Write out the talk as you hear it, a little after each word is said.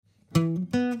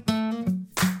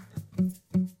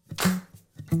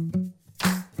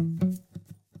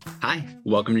Hi,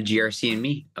 welcome to GRC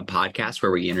Me, a podcast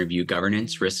where we interview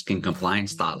governance, risk, and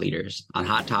compliance thought leaders on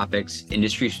hot topics,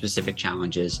 industry-specific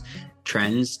challenges,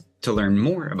 trends to learn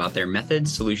more about their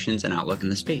methods, solutions, and outlook in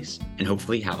the space, and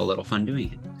hopefully have a little fun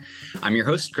doing it. I'm your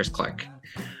host, Clarke.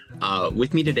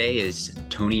 With me today is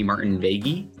Tony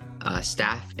Martin-Vegue,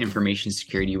 staff information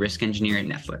security risk engineer at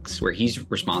Netflix, where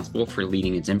he's responsible for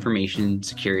leading its information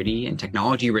security and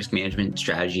technology risk management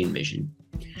strategy and vision.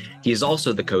 He is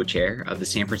also the co-chair of the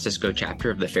San Francisco chapter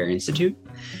of the FAIR Institute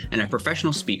and a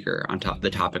professional speaker on the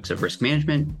topics of risk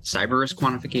management, cyber risk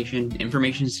quantification,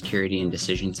 information security, and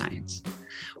decision science.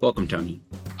 Welcome, Tony.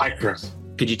 Hi, Chris.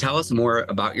 Could you tell us more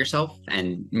about yourself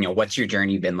and what's your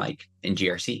journey been like in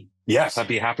GRC? Yes, I'd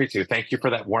be happy to. Thank you for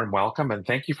that warm welcome, and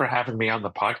thank you for having me on the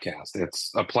podcast.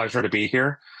 It's a pleasure to be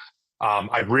here.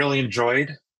 I really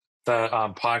enjoyed the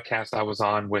podcast I was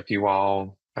on with you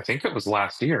all. I think it was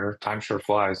last year. Time sure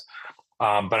flies.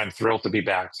 But I'm thrilled to be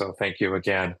back. So thank you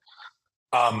again.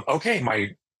 Okay, my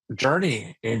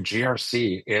journey in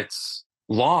GRC, it's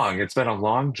long. It's been a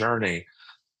long journey.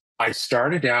 I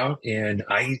started out in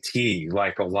IT,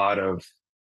 like a lot of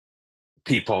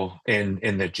people in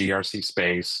the GRC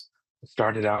space.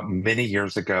 Started out many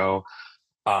years ago,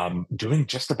 doing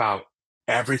just about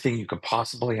everything you could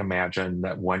possibly imagine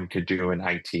that one could do in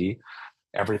IT.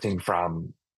 Everything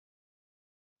from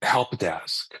help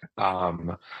desk,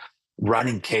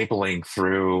 running cabling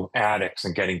through attics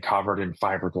and getting covered in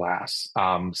fiberglass,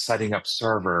 setting up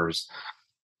servers,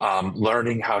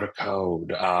 learning how to code,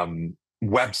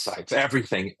 websites,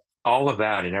 everything, all of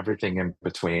that and everything in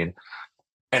between.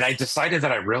 And I decided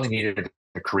that I really needed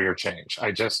a career change.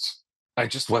 I just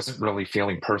wasn't really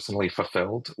feeling personally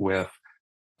fulfilled with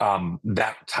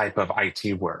that type of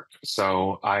IT work.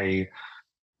 So I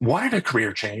wanted a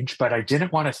career change, but I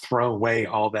didn't want to throw away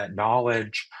all that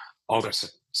knowledge, all the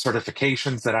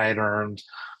certifications that I had earned.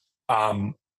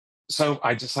 So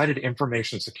I decided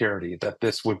information security, that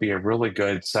this would be a really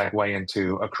good segue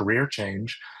into a career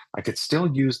change. I could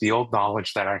still use the old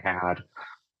knowledge that I had,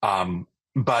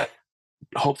 but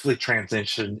hopefully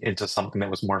transition into something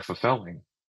that was more fulfilling.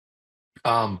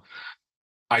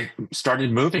 I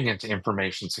started moving into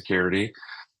information security.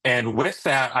 And with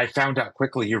that, I found out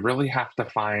quickly, you really have to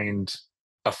find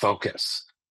a focus.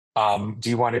 Do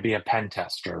you want to be a pen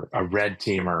tester, a red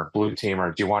teamer, blue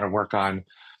teamer? Do you want to work on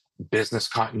business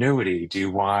continuity? Do you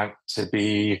want to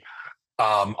be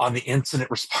on the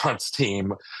incident response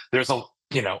team? There's a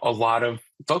lot of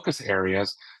focus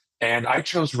areas. And I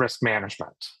chose risk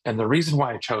management. And the reason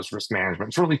why I chose risk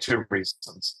management is really two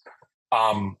reasons.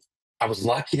 I was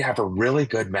lucky to have a really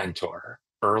good mentor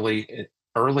early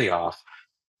off.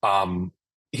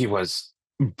 He was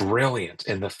brilliant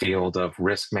in the field of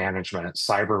risk management,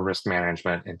 cyber risk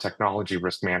management, and technology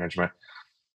risk management.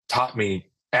 Taught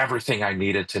me everything I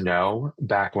needed to know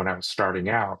back when I was starting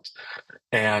out.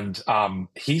 And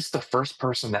he's the first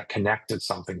person that connected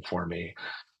something for me.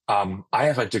 I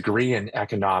have a degree in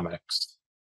economics,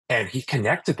 and he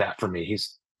connected that for me.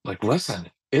 He's like, listen,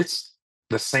 it's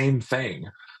the same thing.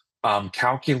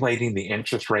 Calculating the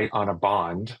interest rate on a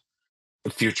bond,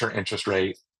 the future interest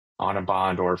rate on a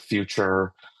bond, or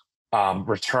future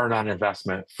return on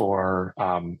investment for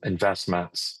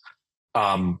investments.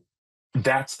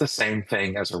 That's the same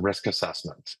thing as a risk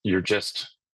assessment. You're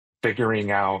just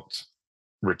figuring out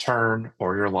return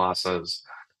or your losses,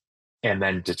 and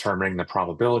then determining the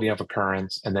probability of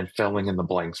occurrence, and then filling in the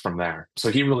blanks from there. So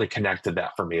he really connected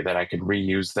that for me, that I could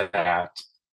reuse that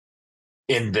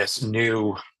in this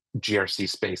new GRC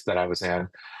space that I was in.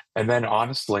 And then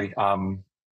honestly,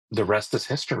 the rest is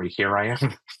history. Here I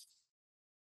am.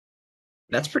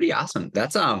 That's pretty awesome.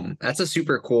 That's a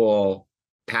super cool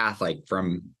path. I'd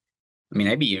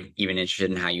be even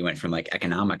interested in how you went from like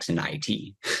economics into IT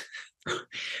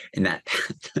in that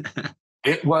path.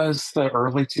 It was the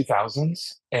early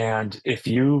 2000s. And if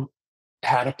you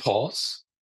had a pulse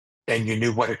and you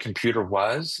knew what a computer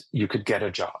was, you could get a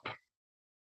job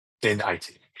in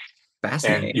IT.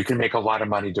 Fascinating. And you can make a lot of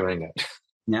money doing it.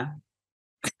 Yeah.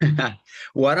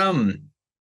 What, I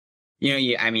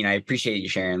appreciate you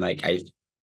sharing.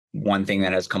 One thing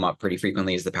that has come up pretty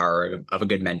frequently is the power of a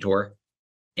good mentor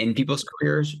in people's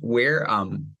careers. Where,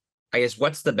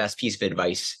 what's the best piece of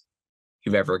advice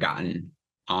you've ever gotten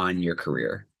on your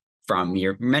career from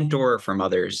your mentor or from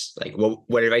others? Like,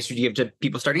 what advice would you give to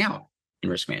people starting out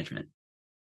in risk management?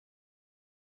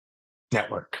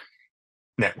 Network.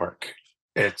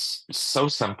 It's so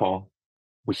simple.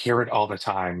 We hear it all the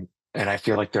time. And I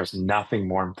feel like there's nothing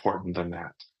more important than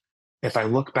that. If I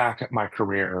look back at my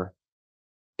career,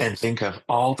 and think of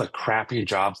all the crappy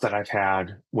jobs that I've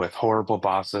had with horrible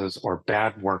bosses or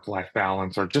bad work-life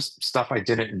balance or just stuff I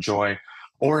didn't enjoy,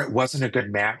 or it wasn't a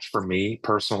good match for me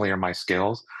personally or my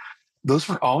skills, those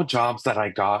were all jobs that I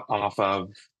got off of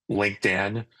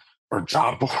LinkedIn or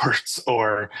job boards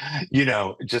or,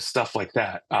 just stuff like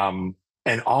that.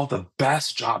 And all the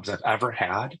best jobs I've ever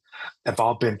had have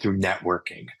all been through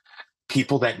networking,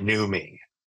 people that knew me,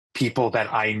 people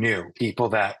that I knew, people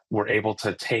that were able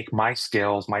to take my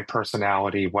skills, my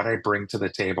personality, what I bring to the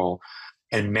table,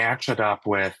 and match it up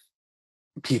with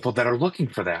people that are looking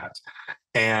for that.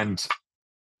 And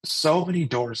so many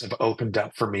doors have opened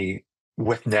up for me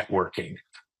with networking.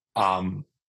 Um,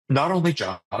 Not only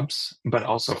jobs, but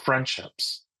also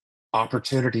friendships,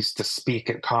 opportunities to speak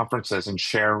at conferences and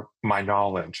share my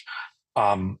knowledge,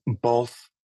 both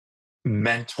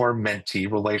mentor mentee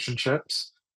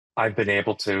relationships. I've been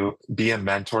able to be a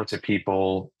mentor to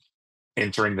people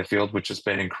entering the field, which has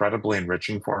been incredibly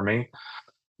enriching for me.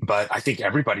 But I think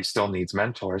everybody still needs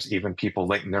mentors, even people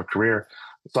late in their career.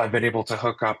 So I've been able to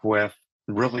hook up with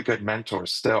really good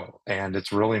mentors still. And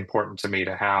it's really important to me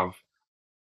to have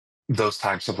those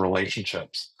types of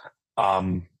relationships.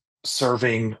 Um,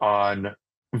 Serving on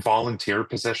volunteer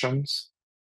positions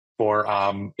for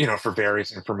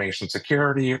various information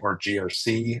security or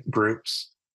GRC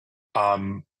groups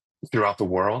um, throughout the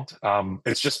world.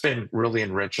 It's just been really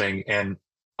enriching, and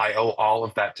I owe all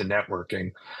of that to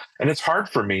networking. And it's hard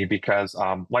for me because,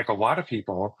 like a lot of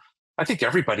people, I think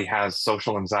everybody has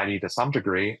social anxiety to some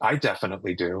degree. I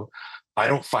definitely do. I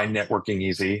don't find networking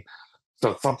easy.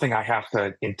 So it's something I have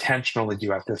to intentionally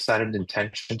do. I have to set an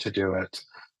intention to do it,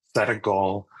 set a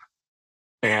goal,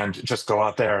 and just go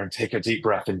out there and take a deep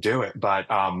breath and do it. But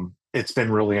it's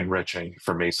been really enriching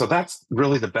for me. So that's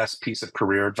really the best piece of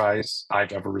career advice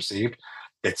I've ever received.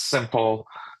 It's simple.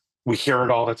 We hear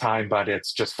it all the time, but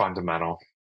it's just fundamental.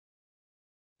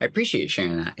 I appreciate you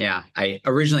sharing that. Yeah, I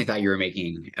originally thought you were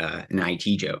making an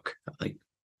IT joke, like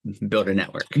build a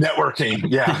network. Networking,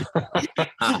 yeah.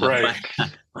 Right.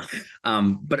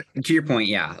 But to your point,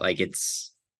 yeah, like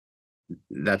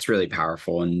that's really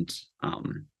powerful, and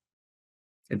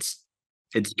it's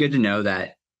good to know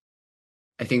that.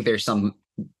 I think there's some,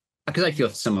 because I feel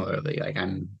similarly, like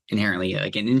I'm inherently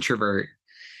like an introvert.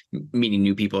 Meeting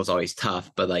new people is always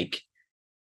tough, but like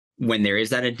when there is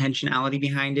that intentionality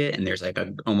behind it, and there's like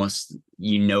a almost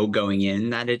going in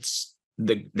that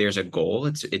there's a goal,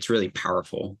 it's really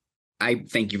powerful. I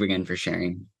thank you again for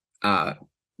sharing.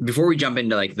 Before we jump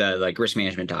into like the risk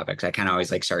management topics, I kind of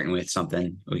always like starting with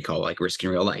something we call like risk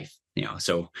in real life.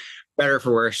 So better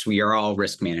for worse, we are all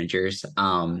risk managers.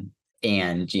 And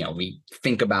we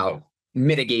think about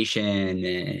mitigation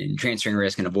and transferring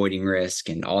risk and avoiding risk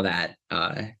and all that,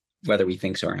 whether we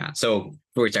think so or not. So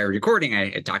before we started recording,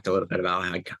 I talked a little bit about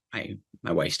how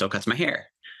my wife still cuts my hair.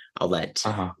 I'll let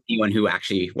anyone who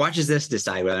actually watches this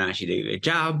decide whether or not she did a good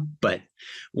job. But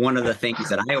one of the things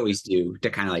that I always do to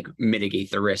kind of like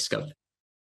mitigate the risk of,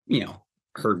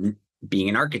 her being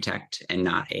an architect and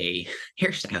not a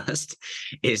hairstylist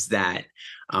is that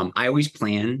I always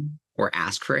plan or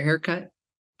ask for a haircut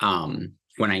when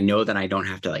I know that I don't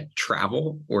have to like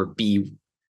travel or be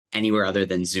anywhere other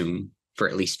than Zoom for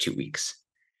at least 2 weeks.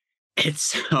 And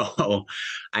so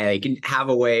I like have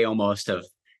a way almost of,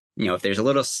 if there's a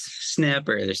little snip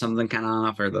or there's something kind of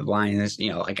off or the line is,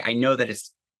 like I know that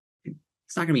it's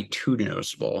not going to be too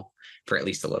noticeable for at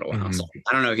least a little while. Mm-hmm. So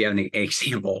I don't know if you have an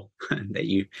example that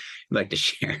you'd like to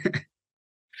share.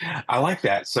 I like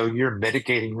that. So you're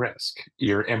mitigating risk.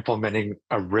 You're implementing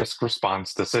a risk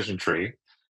response decision tree.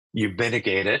 You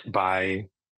mitigate it by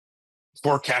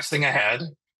forecasting ahead.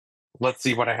 Let's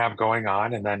see what I have going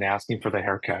on, and then asking for the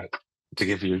haircut to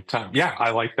give you time. Yeah,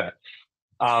 I like that.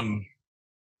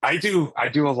 I do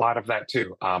a lot of that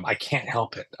too. I can't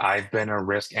help it. I've been a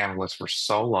risk analyst for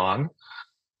so long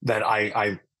that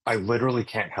I literally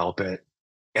can't help it.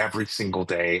 Every single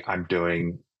day I'm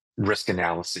doing risk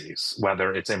analyses,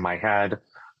 whether it's in my head.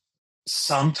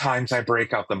 Sometimes I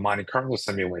break out the Monte Carlo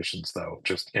simulations though,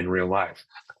 just in real life.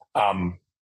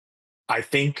 I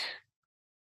think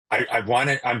I'm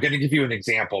going to give you an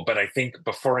example, but I think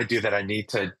before I do that, I need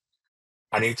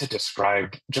to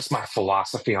describe just my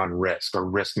philosophy on risk or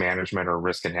risk management or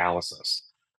risk analysis.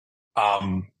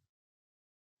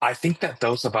 I think that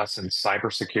those of us in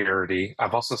cybersecurity,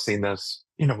 I've also seen this,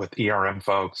 with ERM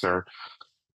folks or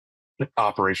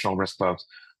operational risk folks,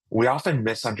 we often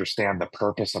misunderstand the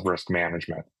purpose of risk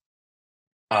management.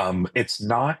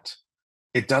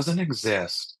 It doesn't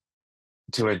exist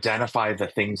to identify the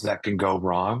things that can go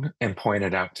wrong and point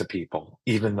it out to people,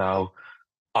 even though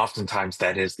oftentimes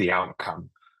that is the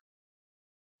outcome.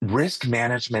 Risk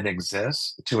management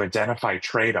exists to identify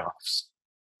trade-offs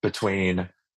between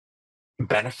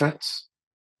benefits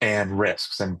and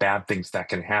risks and bad things that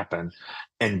can happen,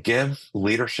 and give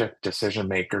leadership decision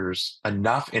makers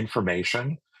enough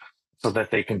information so that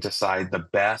they can decide the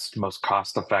best, most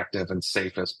cost-effective, and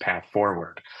safest path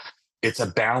forward. It's a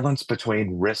balance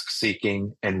between risk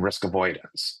seeking and risk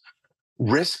avoidance.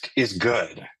 Risk is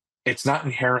good. It's not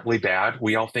inherently bad.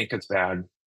 We all think it's bad.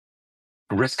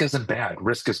 Risk isn't bad.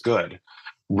 Risk is good.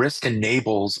 Risk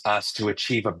enables us to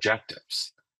achieve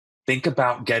objectives. Think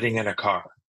about getting in a car.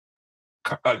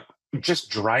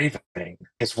 Just driving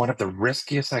is one of the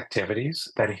riskiest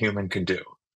activities that a human can do.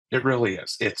 It really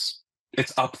is. It's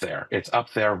up there. It's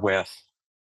up there with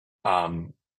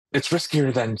it's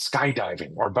riskier than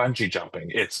skydiving or bungee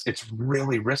jumping. It's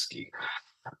really risky.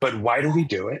 But why do we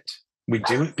do it? We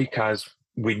do it because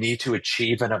we need to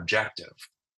achieve an objective.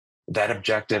 That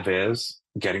objective is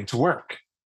getting to work,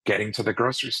 getting to the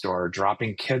grocery store,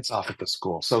 dropping kids off at the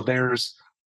school. So there's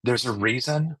a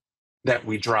reason that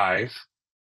we drive.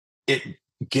 It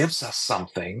gives us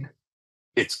something.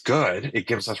 It's good. It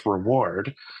gives us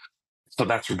reward. So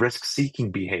that's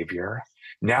risk-seeking behavior.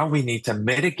 Now we need to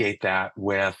mitigate that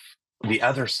with the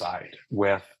other side,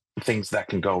 with things that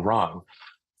can go wrong.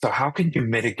 So how can you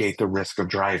mitigate the risk of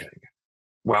driving?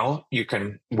 Well, you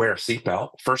can wear a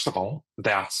seatbelt. First of all,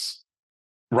 that's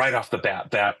right off the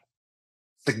bat. That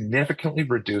significantly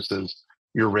reduces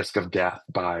your risk of death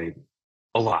by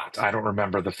a lot. I don't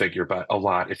remember the figure, but a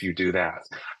lot if you do that.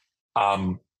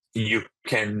 You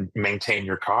can maintain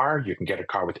your car. You can get a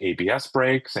car with ABS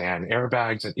brakes and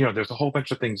airbags, and there's a whole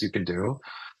bunch of things you can do.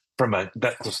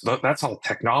 That's all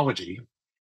technology,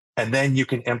 and then you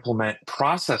can implement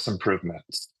process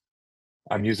improvements.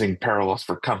 I'm using parallels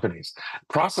for companies.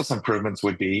 Process improvements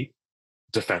would be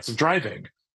defensive driving.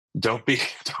 Don't be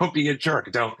a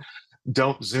jerk.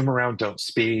 Don't zoom around. Don't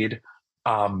speed.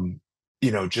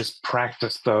 Just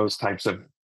practice those types of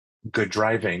good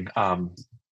driving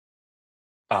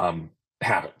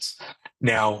habits.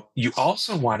 Now, you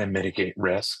also want to mitigate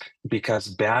risk because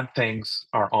bad things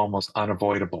are almost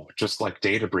unavoidable, just like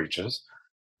data breaches.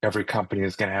 Every company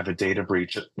is going to have a data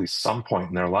breach at least some point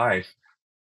in their life.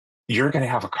 You're going to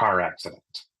have a car accident.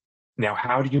 Now,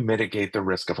 how do you mitigate the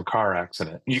risk of a car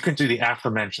accident? You can do the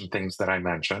aforementioned things that I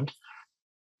mentioned,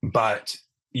 but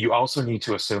you also need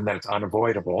to assume that it's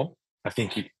unavoidable. I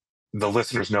think the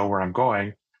listeners know where I'm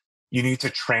going. You need to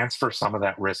transfer some of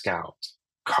that risk out.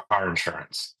 Car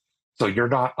insurance. So you're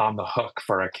not on the hook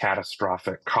for a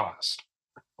catastrophic cost.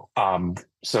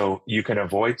 So you can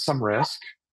avoid some risk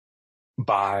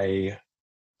by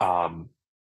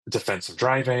defensive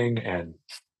driving and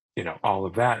all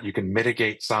of that. You can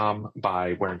mitigate some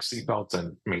by wearing seatbelts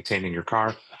and maintaining your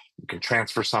car. You can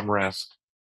transfer some risk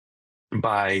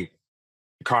by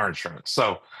car insurance.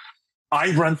 So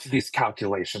I run through these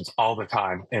calculations all the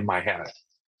time in my head.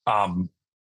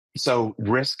 So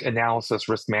risk analysis,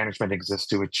 risk management exists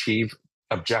to achieve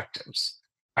objectives.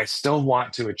 I still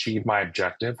want to achieve my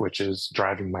objective, which is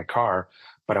driving my car,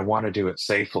 but I want to do it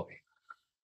safely.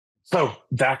 So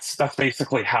that's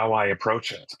basically how I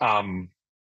approach it.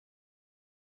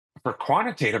 For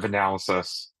quantitative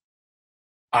analysis,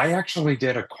 I actually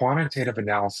did a quantitative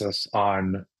analysis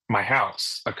on my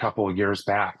house a couple of years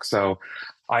back. So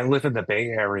I live in the Bay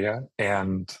Area,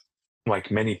 and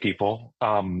like many people,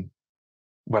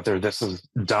 whether this is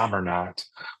dumb or not,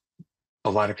 a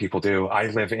lot of people do. I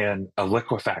live in a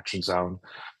liquefaction zone.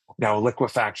 Now, a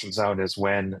liquefaction zone is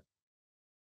when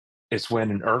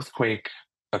an earthquake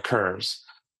occurs.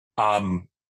 The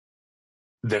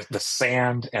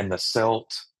sand and the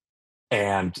silt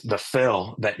and the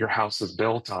fill that your house is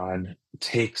built on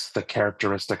takes the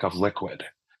characteristic of liquid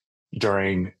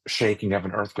during shaking of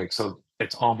an earthquake. So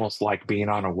it's almost like being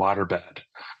on a waterbed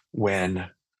when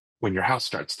your house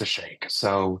starts to shake.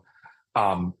 So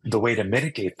the way to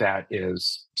mitigate that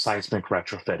is seismic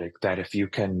retrofitting, that if you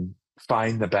can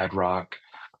find the bedrock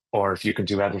or if you can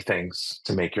do other things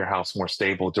to make your house more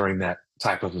stable during that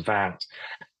type of event,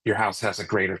 your house has a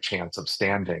greater chance of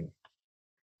standing.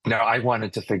 Now, I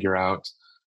wanted to figure out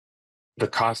the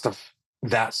cost of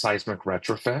that seismic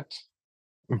retrofit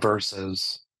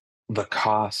versus the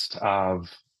cost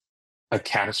of a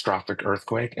catastrophic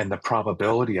earthquake and the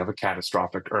probability of a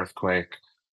catastrophic earthquake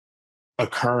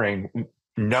occurring,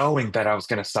 knowing that I was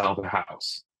going to sell the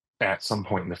house at some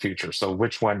point in the future. So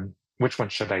which one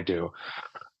should I do?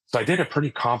 So I did a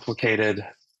pretty complicated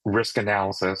risk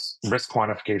analysis, risk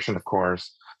quantification, of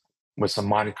course, with some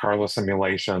Monte Carlo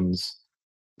simulations,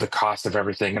 the cost of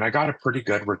everything. And I got a pretty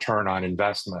good return on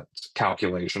investment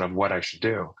calculation of what I should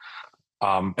do.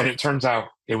 And it turns out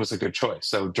it was a good choice.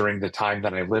 So during the time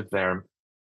that I lived there,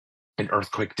 an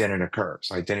earthquake didn't occur.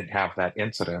 So I didn't have that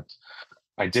incident.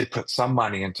 I did put some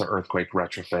money into earthquake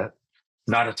retrofit,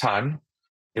 not a ton.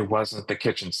 It wasn't the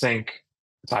kitchen sink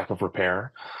type of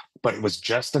repair, but it was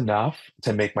just enough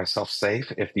to make myself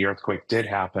safe if the earthquake did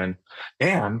happen.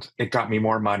 And it got me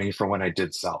more money for when I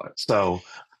did sell it. So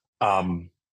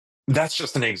that's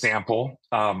just an example.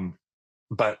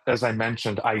 But as I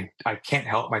mentioned, I can't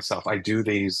help myself. I do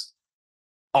these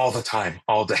all the time,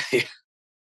 all day.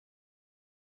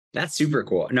 That's super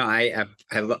cool. No, I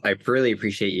really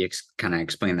appreciate you kind of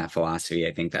explain that philosophy.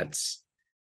 I think it's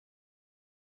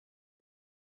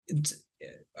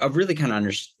a really kind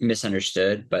of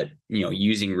misunderstood, but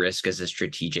using risk as a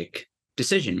strategic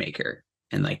decision maker,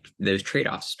 and like those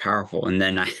trade-offs is powerful. And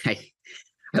then I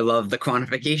love the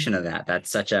quantification of that.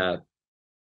 That's such a,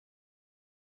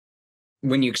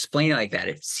 when you explain it like that,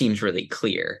 it seems really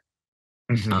clear.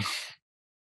 Mhm.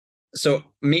 So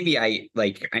maybe I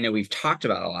know we've talked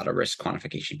about a lot of risk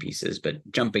quantification pieces, but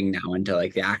jumping now into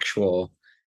like the actual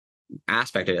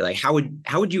aspect of it, like how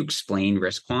would you explain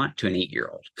risk quant to an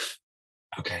 8-year-old?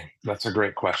 Okay, that's a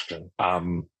great question.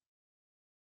 And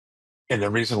the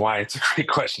reason why it's a great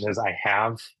question is I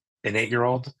have an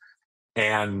 8-year-old,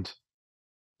 and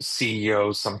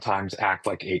CEOs sometimes act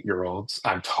like 8-year-olds.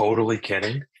 I'm totally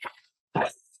kidding.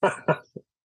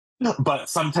 But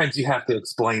sometimes you have to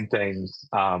explain things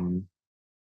in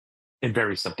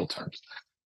very simple terms.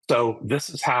 So this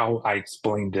is how I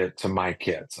explained it to my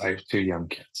kids. I have 2 young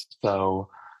kids. So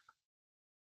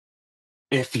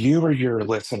if you or your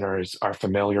listeners are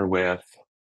familiar with,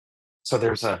 so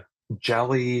there's a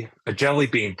jelly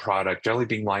bean product, jelly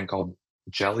bean line called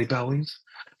Jelly Bellies,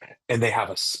 and they have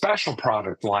a special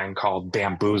product line called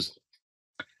Bamboozled.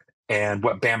 And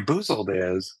what Bamboozled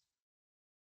is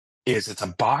it's a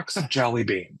box of jelly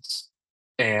beans,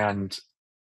 and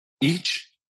each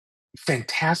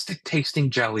fantastic tasting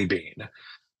jelly bean,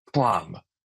 plum,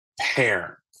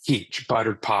 pear, peach,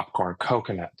 buttered popcorn,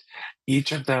 coconut,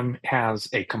 each of them has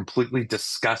a completely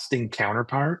disgusting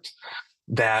counterpart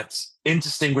that's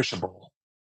indistinguishable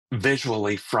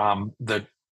visually from the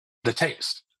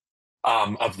taste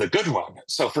of the good one.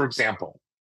 So, for example,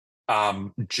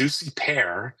 juicy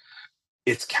pear,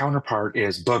 its counterpart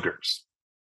is boogers.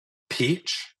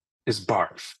 Peach is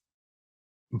barf.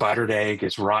 Buttered egg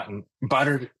is rotten.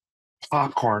 Buttered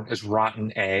popcorn is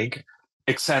rotten egg,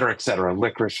 et cetera, et cetera.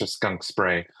 Licorice is skunk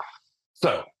spray.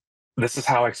 So, this is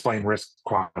how I explain risk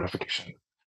quantification.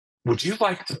 Would you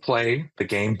like to play the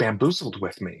game Bamboozled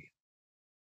with me?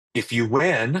 If you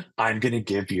win, I'm going to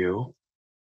give you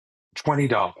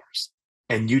 $20,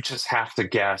 and you just have to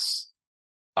guess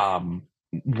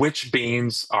which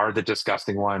beans are the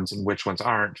disgusting ones and which ones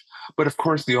aren't. But of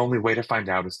course, the only way to find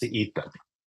out is to eat them.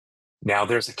 Now,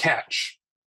 there's a catch.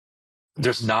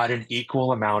 There's not an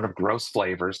equal amount of gross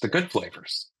flavors to good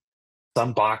flavors.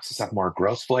 Some boxes have more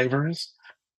gross flavors.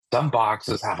 Some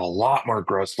boxes have a lot more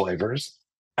gross flavors.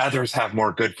 Others have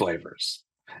more good flavors.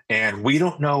 And we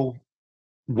don't know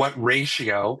what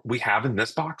ratio we have in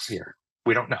this box here.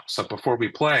 We don't know. So before we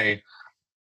play,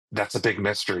 that's a big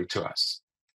mystery to us.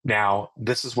 Now,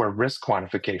 this is where risk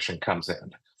quantification comes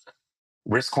in.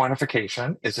 Risk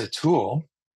quantification is a tool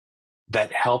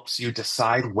that helps you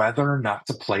decide whether or not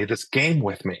to play this game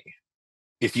with me.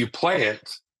 If you play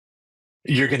it,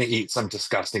 you're going to eat some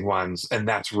disgusting ones, and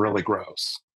that's really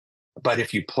gross. But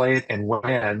if you play it and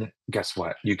win, guess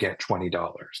what? You get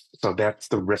 $20. So that's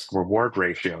the risk reward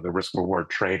ratio, the risk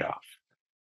reward trade off.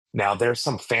 Now, there's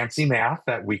some fancy math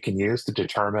that we can use to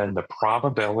determine the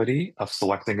probability of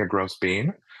selecting a gross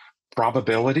bean.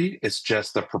 Probability is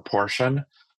just the proportion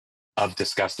of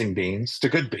disgusting beans to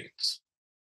good beans.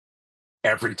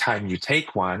 Every time you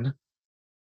take one,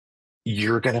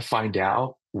 you're going to find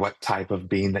out what type of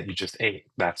bean that you just ate.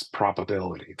 That's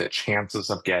probability, the chances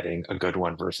of getting a good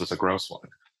one versus a gross one.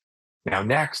 Now,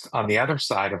 next, on the other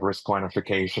side of risk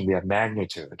quantification, we have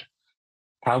magnitude.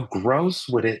 How gross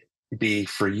would it be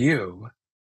for you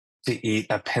to eat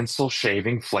a pencil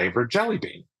shaving flavored jelly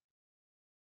bean?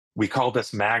 We call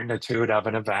this magnitude of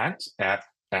an event at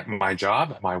my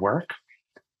job, at my work.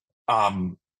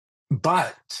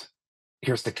 But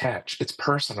here's the catch. It's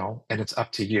personal and it's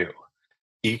up to you.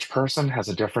 Each person has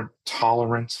a different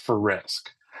tolerance for risk.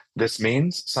 This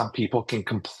means some people can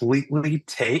completely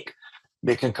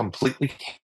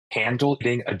handle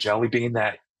eating a jelly bean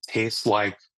that tastes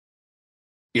like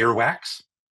earwax,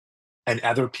 and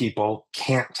other people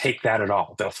can't take that at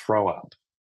all. They'll throw up.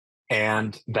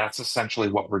 And that's essentially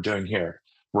what we're doing here.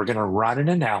 We're going to run an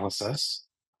analysis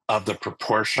of the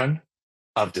proportion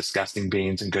of disgusting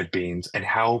beans and good beans and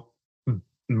how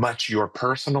much your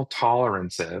personal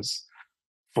tolerance is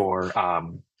for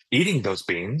eating those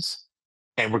beans,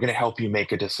 and we're going to help you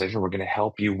make a decision. We're going to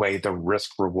help you weigh the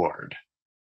risk reward.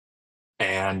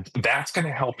 And that's going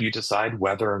to help you decide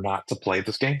whether or not to play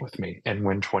this game with me and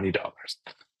win $20.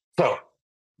 So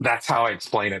that's how I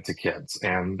explain it to kids.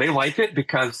 And they like it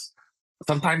because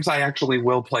sometimes I actually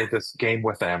will play this game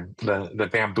with them, the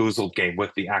bamboozled game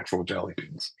with the actual jelly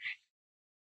beans.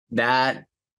 That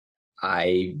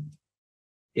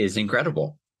is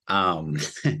incredible.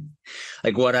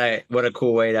 Like what a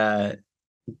cool way to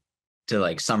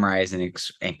like summarize and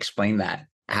explain that.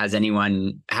 Has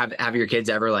anyone have your kids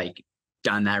ever like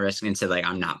done that risk and said like,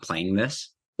 I'm not playing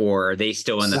this? Or are they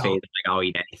still in the phase like, I'll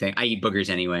eat anything, I eat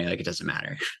boogers anyway, like it doesn't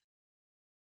matter?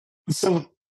 So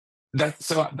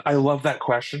I love that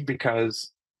question,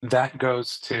 because that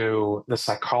goes to the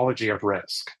psychology of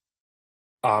risk.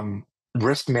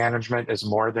 Risk management is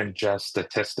more than just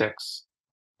statistics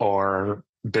or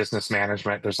business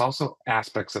management. There's also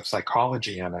aspects of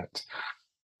psychology in it.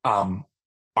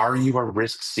 Are you a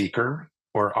risk seeker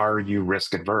or are you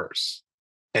risk adverse?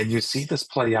 And you see this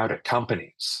play out at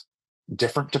companies.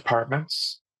 Different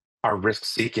departments are risk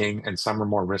seeking and some are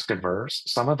more risk adverse.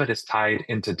 Some of it is tied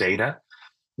into data,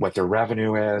 what their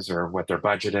revenue is or what their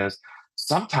budget is.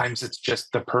 Sometimes it's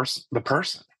just the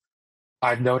person.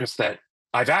 I've noticed that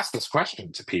I've asked this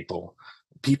question to people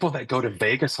that go to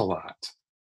Vegas a lot.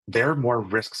 They're more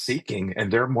risk seeking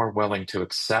and they're more willing to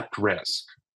accept risk.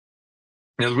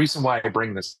 Now, the reason why I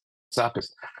bring this up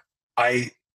is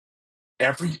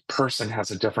every person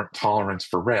has a different tolerance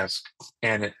for risk,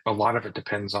 and a lot of it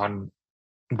depends on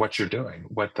what you're doing,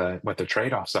 what the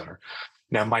trade-offs are.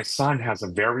 Now, my son has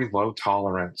a very low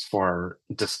tolerance for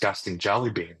disgusting jelly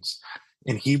beans,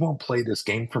 and he won't play this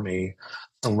game for me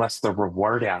unless the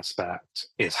reward aspect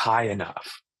is high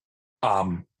enough.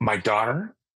 My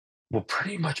daughter will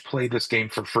pretty much play this game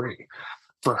for free.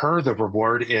 For her, the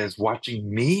reward is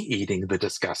watching me eating the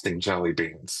disgusting jelly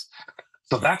beans.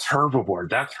 So that's her reward.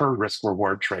 That's her risk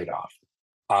reward trade-off.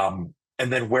 And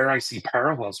then where I see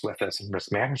parallels with this in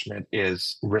risk management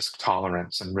is risk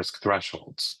tolerance and risk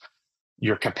thresholds.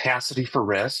 Your capacity for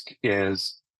risk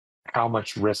is how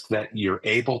much risk that you're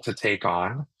able to take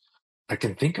on. I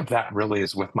can think of that really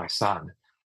as with my son.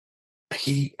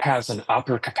 He has an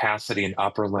upper capacity and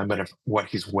upper limit of what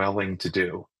he's willing to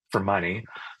do for money.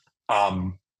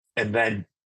 And then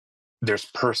there's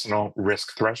personal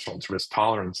risk thresholds, risk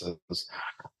tolerances.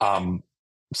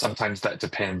 Sometimes that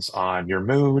depends on your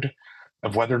mood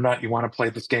of whether or not you want to play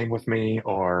this game with me,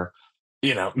 or,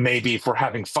 maybe if we're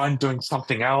having fun doing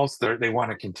something else, they want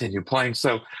to continue playing.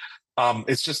 So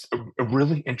it's just a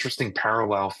really interesting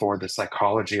parallel for the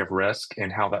psychology of risk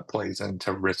and how that plays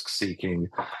into risk seeking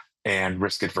and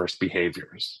risk adverse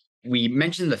behaviors. We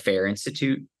mentioned the FAIR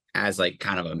Institute as like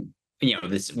kind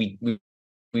of this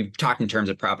we've talked in terms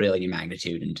of probability and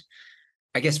magnitude, and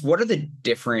I guess what are the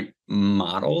different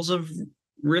models of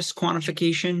risk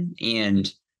quantification?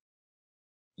 And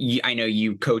I know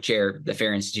you co-chair the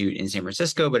FAIR Institute in San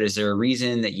Francisco, but is there a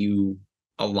reason that you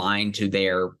align to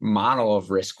their model of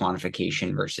risk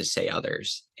quantification versus, say,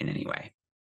 others in any way?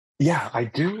 Yeah, I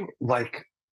do like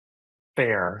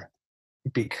FAIR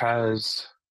because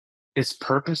it's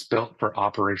purpose-built for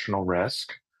operational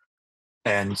risk,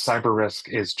 and cyber risk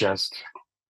is just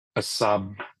a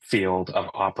subfield of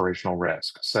operational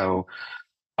risk. So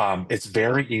it's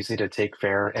very easy to take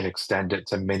FAIR and extend it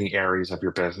to many areas of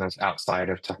your business outside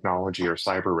of technology or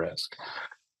cyber risk.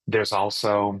 There's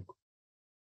also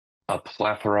a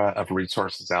plethora of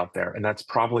resources out there, and that's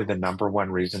probably the number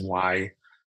one reason why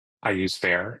I use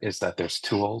FAIR, is that there's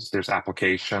tools, there's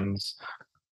applications.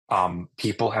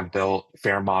 People have built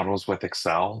FAIR models with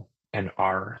Excel and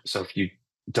R. So if you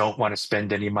don't want to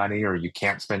spend any money or you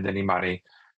can't spend any money,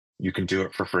 you can do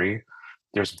it for free.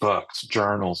 There's books,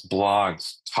 journals,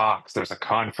 blogs, talks. There's a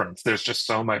conference. There's just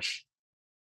so much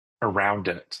around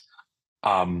it.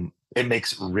 It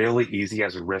makes it really easy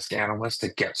as a risk analyst to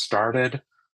get started,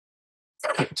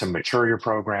 to mature your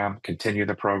program, continue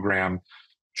the program,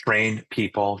 train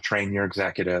people, train your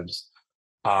executives.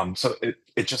 So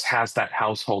it just has that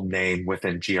household name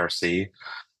within GRC.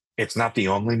 It's not the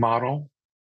only model.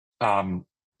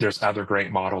 There's other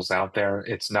great models out there.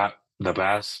 It's not the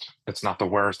best. It's not the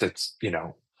worst. It's,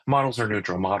 models are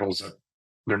neutral.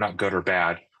 They're not good or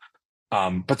bad.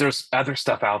 But there's other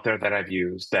stuff out there that I've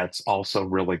used that's also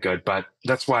really good. But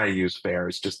that's why I use FAIR.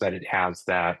 It's just that it has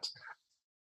that.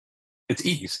 It's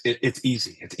easy. It's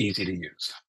easy. It's easy to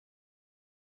use.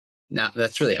 No,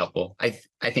 that's really helpful. I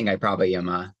think I probably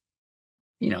am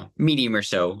medium or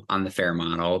so on the fair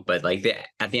model, but like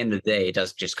at the end of the day, it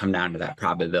does just come down to that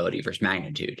probability versus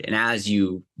magnitude. And as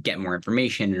you get more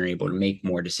information and are able to make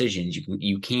more decisions,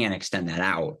 you can extend that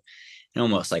out and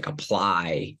almost like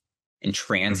apply and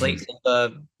translate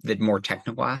the more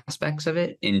technical aspects of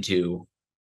it into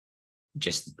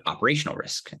just operational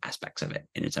risk aspects of it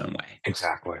in its own way.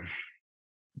 Exactly.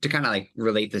 To kind of like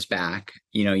relate this back,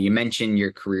 you mentioned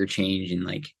your career change and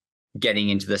like getting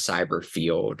into the cyber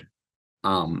field.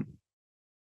 And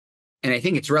I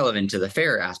think it's relevant to the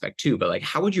fair aspect too, but like,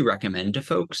 how would you recommend to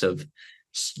folks of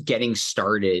getting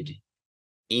started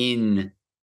in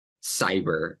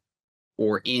cyber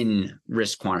or in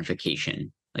risk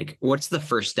quantification? Like, what's the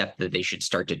first step that they should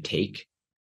start to take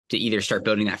to either start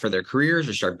building that for their careers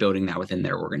or start building that within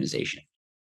their organization?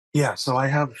 Yeah. So I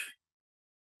have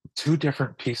two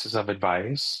different pieces of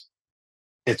advice.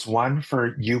 It's one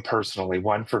for you personally,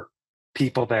 one for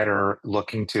people that are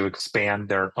looking to expand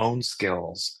their own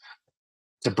skills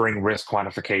to bring risk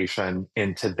quantification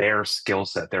into their skill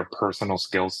set, their personal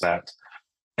skill set.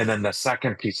 And then the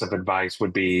second piece of advice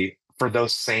would be for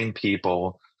those same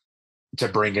people to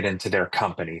bring it into their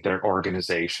company, their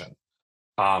organization.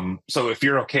 So if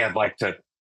you're okay, I'd like to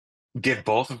give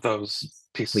both of those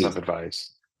pieces of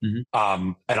advice. And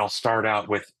I'll start out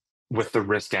with the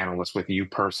risk analyst, with you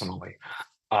personally.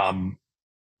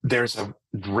 There's a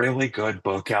really good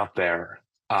book out there,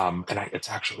 and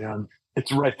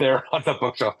it's right there on the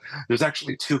bookshelf. There's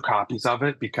actually two copies of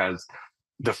it because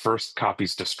the first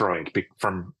copy's destroyed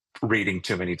from reading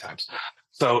too many times.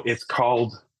 So it's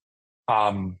called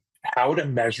How to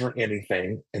Measure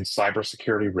Anything in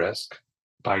Cybersecurity Risk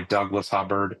by Douglas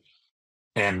Hubbard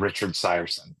and Richard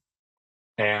Seierson.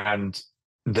 And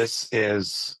this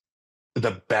is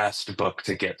the best book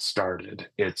to get started.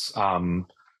 It's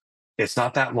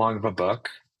not that long of a book.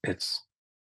 It's,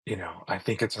 I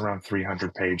think it's around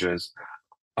 300 pages.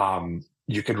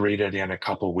 You could read it in a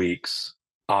couple weeks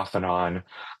off and on,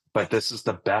 but this is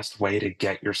the best way to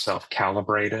get yourself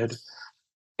calibrated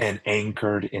and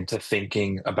anchored into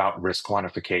thinking about risk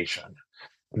quantification.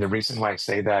 And the reason why I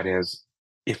say that is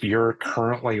if you're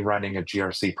currently running a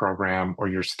GRC program or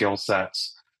your skill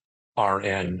sets are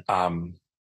in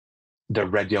the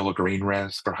red, yellow, green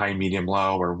risk or high, medium,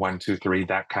 low, or 1, 2, 3,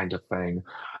 that kind of thing,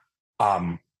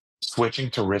 switching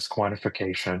to risk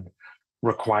quantification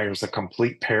requires a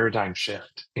complete paradigm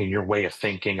shift in your way of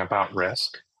thinking about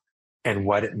risk and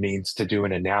what it means to do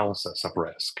an analysis of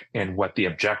risk and what the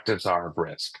objectives are of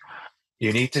risk.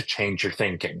 You need to change your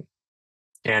thinking.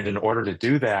 And in order to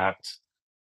do that,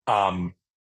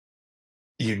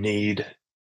 you need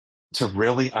to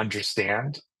really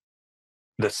understand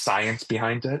the science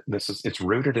behind it. It's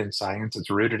rooted in science.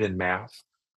 It's rooted in math.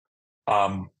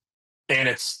 And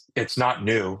it's not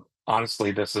new.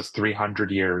 Honestly, this is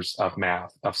 300 years of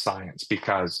math, of science,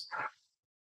 because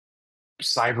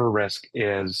cyber risk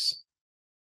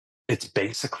it's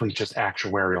basically just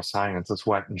actuarial science. It's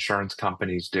what insurance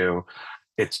companies do.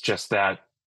 It's just that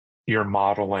you're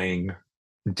modeling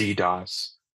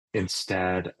DDoS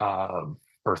instead of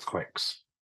earthquakes.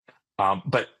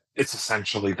 But it's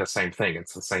essentially the same thing.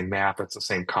 It's the same math. It's the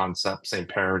same concept, same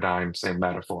paradigm, same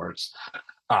metaphors.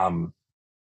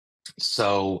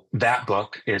 So that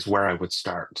book is where I would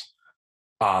start.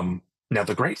 Now,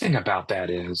 the great thing about that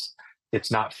is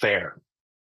it's not fair.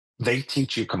 They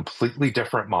teach you completely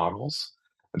different models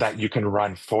that you can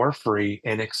run for free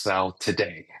in Excel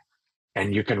today.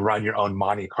 And you can run your own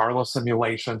Monte Carlo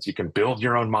simulations. You can build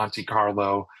your own Monte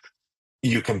Carlo.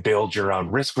 You can build your own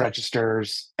risk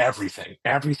registers,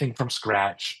 everything from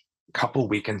scratch, a couple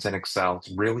weekends in Excel.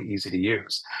 It's really easy to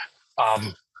use.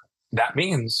 That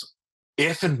means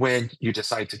if and when you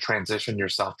decide to transition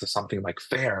yourself to something like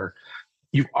FAIR,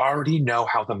 you already know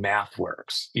how the math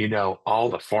works. You know all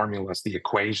the formulas, the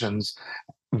equations,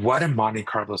 what a Monte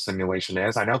Carlo simulation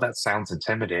is. I know that sounds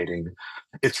intimidating.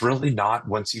 It's really not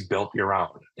once you've built your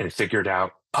own and figured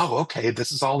out, oh, okay,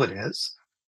 this is all it is.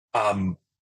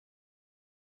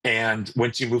 And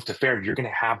once you move to FAIR, you're going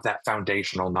to have that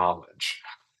foundational knowledge.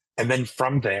 And then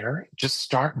from there, just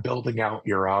start building out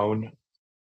your own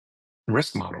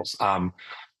risk models.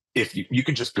 If you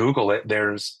can just Google it,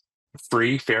 there's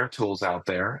free FAIR tools out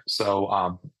there.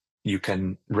 So you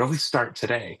can really start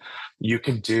today. You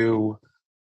can do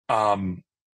a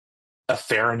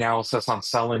FAIR analysis on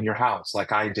selling your house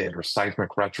like I did, or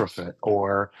seismic retrofit,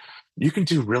 or you can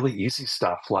do really easy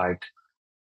stuff like,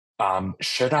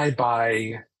 should I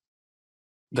buy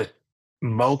the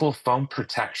mobile phone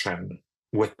protection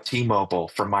with T-Mobile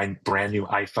for my brand new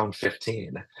iPhone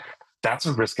 15? That's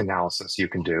a risk analysis you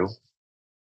can do.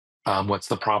 What's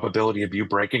the probability of you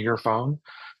breaking your phone?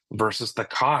 versus the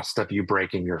cost of you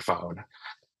breaking your phone.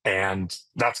 And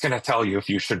that's going to tell you if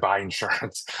you should buy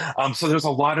insurance. So there's a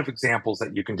lot of examples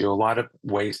that you can do, a lot of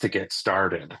ways to get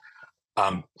started.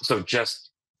 So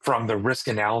just from the risk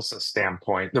analyst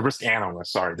standpoint, the risk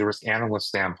analyst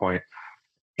standpoint,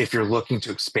 if you're looking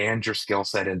to expand your skill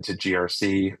set into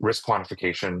GRC, risk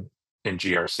quantification in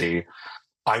GRC,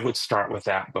 I would start with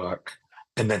that book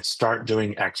and then start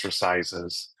doing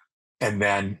exercises. And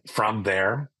then from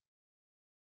there,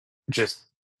 just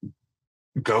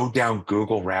go down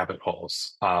Google rabbit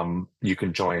holes. You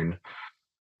can join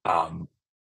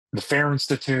the FAIR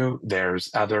Institute. There's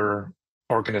other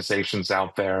organizations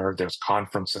out there. There's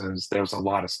conferences. There's a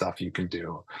lot of stuff you can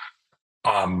do.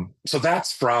 So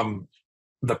that's from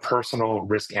the personal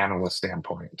risk analyst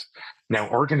standpoint. Now,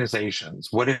 organizations,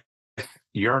 what if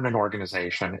you're in an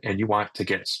organization and you want to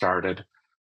get started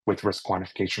with risk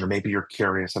quantification, or maybe you're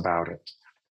curious about it?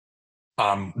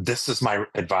 This is my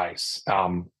advice.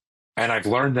 And I've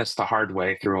learned this the hard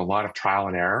way through a lot of trial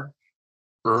and error.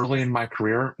 Early in my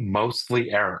career,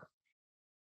 mostly error.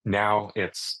 Now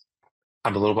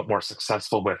I'm a little bit more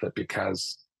successful with it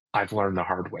because I've learned the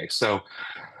hard way. So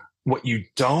what you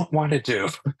don't want to do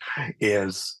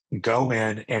is go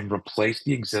in and replace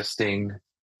the existing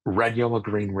red, yellow,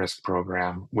 green risk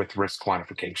program with risk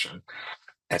quantification.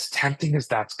 As tempting as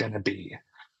that's going to be,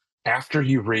 after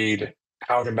you read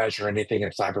How to Measure Anything in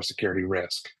Cybersecurity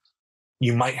Risk,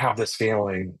 you might have this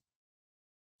feeling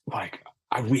like,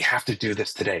 we have to do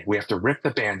this today. We have to rip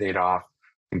the Band-Aid off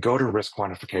and go to risk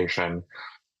quantification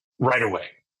right away.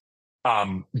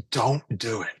 Don't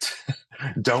do it.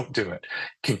 Don't do it.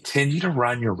 Continue to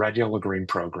run your red, yellow, green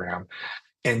program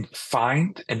and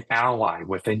find an ally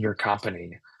within your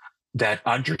company that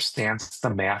understands the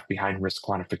math behind risk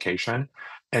quantification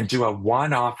and do a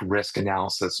one-off risk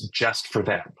analysis just for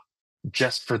them,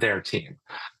 just for their team.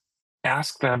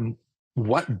 Ask them,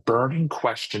 what burning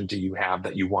question do you have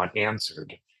that you want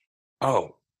answered?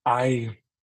 Oh, I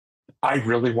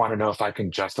really want to know if I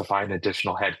can justify an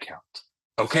additional headcount.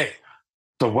 Okay,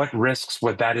 so what risks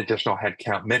would that additional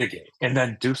headcount mitigate? And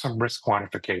then do some risk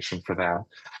quantification for that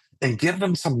and give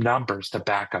them some numbers to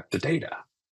back up the data.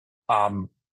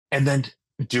 And then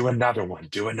do another one,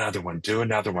 do another one, do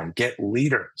another one. Get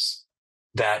leaders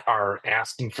that are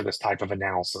asking for this type of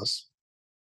analysis.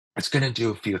 It's going to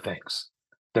do a few things.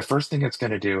 The first thing it's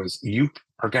going to do is you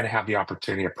are going to have the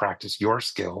opportunity to practice your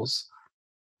skills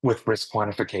with risk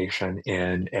quantification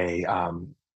in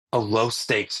a low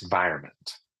stakes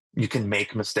environment. You can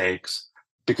make mistakes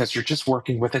because you're just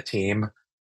working with a team.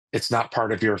 It's not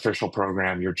part of your official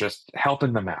program. You're just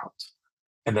helping them out.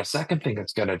 And the second thing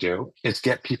it's going to do is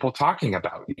get people talking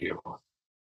about you,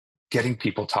 getting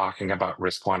people talking about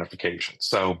risk quantification.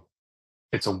 So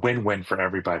it's a win-win for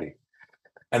everybody.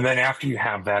 And then after you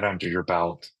have that under your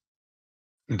belt,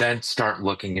 then start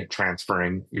looking at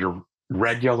transferring your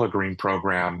red, yellow, green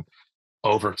program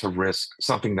over to risk,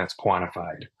 something that's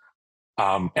quantified.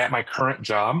 At my current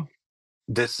job,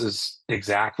 this is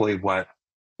exactly what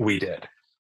we did.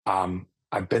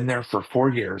 I've been there for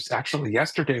 4 years. Actually,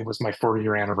 yesterday was my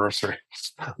 4-year anniversary,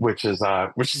 which is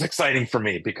exciting for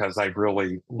me because I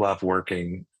really love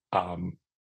working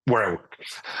where I work.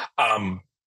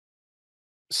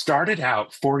 Started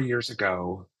out 4 years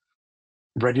ago.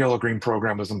 Red, yellow, green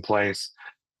program was in place.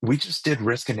 We just did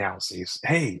risk analyses.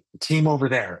 Hey, team over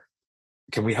there,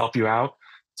 can we help you out?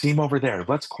 Team over there,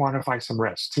 let's quantify some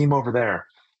risks. Team over there.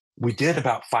 We did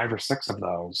about 5 or 6 of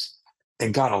those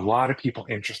and got a lot of people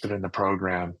interested in the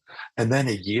program. And then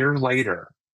a year later,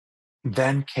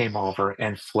 then came over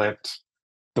and flipped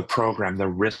the program, the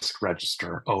risk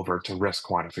register, over to risk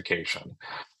quantification.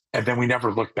 And then we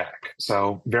never looked back.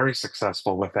 So very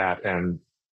successful with that. And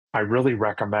I really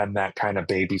recommend that kind of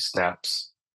baby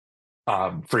steps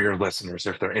for your listeners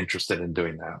if they're interested in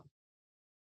doing that.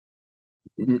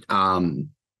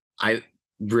 I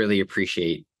really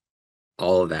appreciate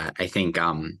all of that. I think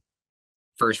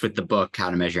first with the book, How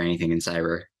to Measure Anything in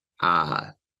Cyber,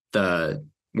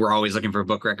 we're always looking for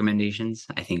book recommendations.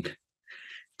 I think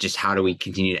just how do we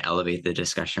continue to elevate the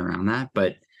discussion around that?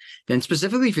 But then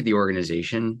specifically for the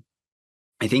organization,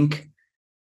 I think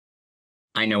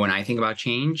I know when I think about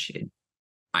change,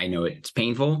 I know it's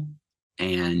painful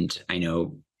and I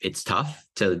know it's tough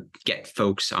to get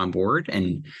folks on board.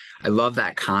 And I love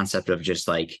that concept of just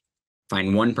like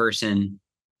find one person,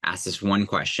 ask this one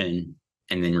question,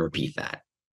 and then repeat that.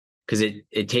 Because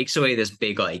it takes away this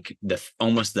big, like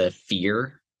almost the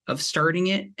fear of starting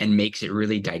it and makes it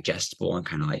really digestible and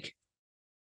kind of like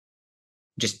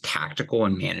just tactical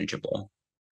and manageable.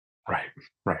 Right.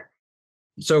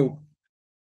 So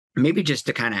maybe just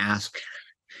to kind of ask,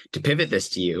 to pivot this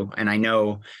to you, and I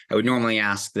know I would normally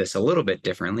ask this a little bit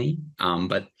differently,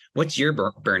 but what's your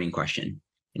burning question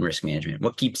in risk management?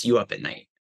 What keeps you up at night?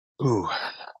 Ooh,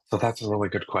 so that's a really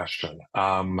good question.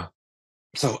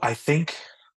 So I think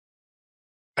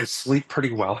I sleep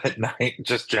pretty well at night,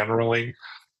 just generally,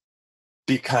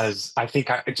 because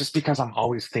because I'm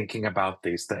always thinking about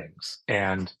these things.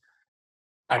 And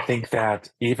I think that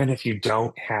even if you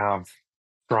don't have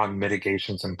strong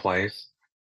mitigations in place,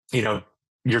 you know,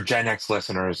 your Gen X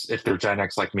listeners, if they're Gen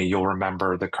X like me, you'll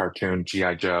remember the cartoon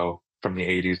G.I. Joe from the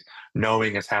 80s.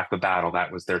 Knowing is half the battle.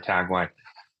 That was their tagline.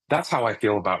 That's how I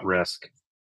feel about risk.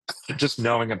 Just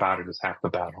knowing about it is half the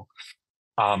battle.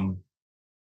 Um,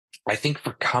 I think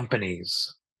for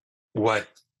companies,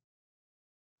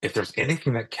 if there's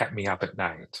anything that kept me up at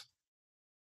night,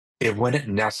 it wouldn't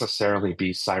necessarily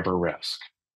be cyber risk.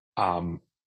 Um,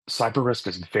 Cyber risk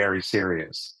is very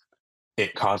serious.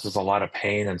 It causes a lot of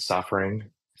pain and suffering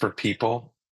for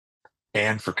people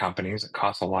and for companies. It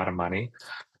costs a lot of money.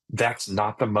 That's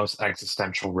not the most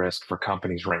existential risk for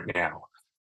companies right now.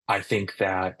 I think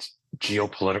that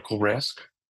geopolitical risk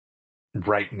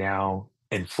right now,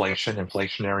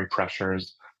 inflationary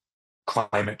pressures,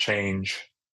 climate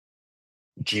change,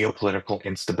 geopolitical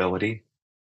instability,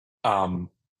 um,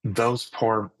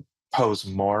 pose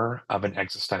more of an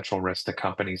existential risk to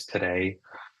companies today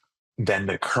than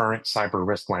the current cyber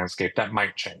risk landscape. That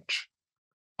might change.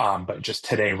 But just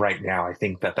today, right now, I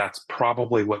think that that's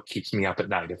probably what keeps me up at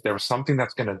night. If there was something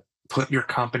that's going to put your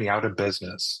company out of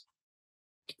business,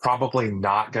 it's probably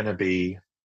not going to be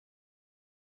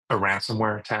a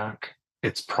ransomware attack.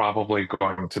 It's probably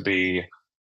going to be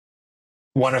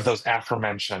one of those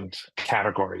aforementioned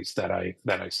categories that I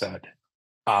said.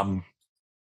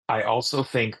 I also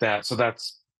think that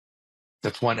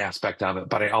that's one aspect of it,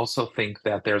 but I also think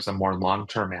that there's a more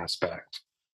long-term aspect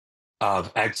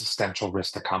of existential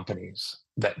risk to companies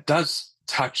that does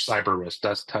touch cyber risk,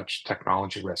 does touch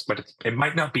technology risk, but it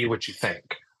might not be what you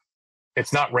think.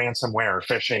 It's not ransomware or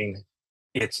phishing.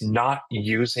 It's not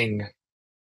using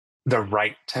the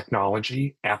right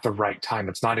technology at the right time.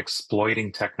 It's not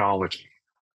exploiting technology.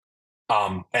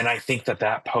 And I think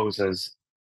that poses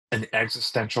an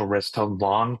existential risk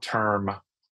to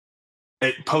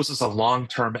it poses a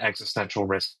long-term existential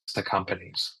risk to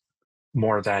companies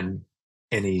more than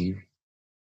any,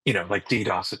 like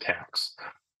DDoS attacks.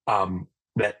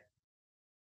 That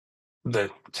the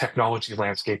technology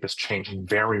landscape is changing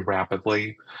very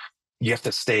rapidly. You have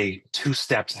to stay 2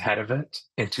 steps ahead of it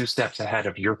and 2 steps ahead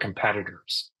of your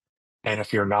competitors. And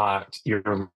if you're not,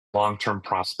 your long-term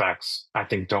prospects, I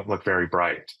think, don't look very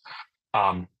bright.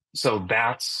 So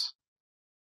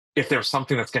if there's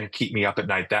something that's going to keep me up at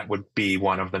night, that would be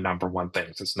one of the number one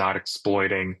things. It's not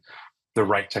exploiting the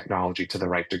right technology to the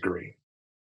right degree.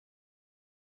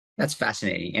 That's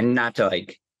fascinating. And not to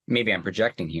maybe I'm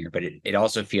projecting here, but it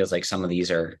also feels like some of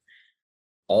these are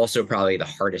also probably the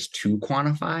hardest to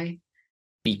quantify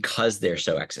because they're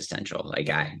so existential. Like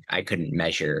I couldn't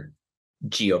measure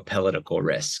geopolitical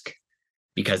risk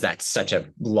because that's such a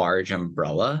large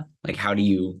umbrella. Like, how do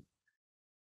you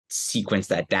sequence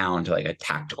that down to a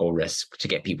tactical risk to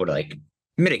get people to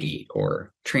mitigate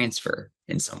or transfer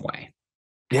in some way?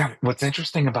 Yeah. What's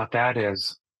interesting about that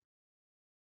is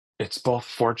it's both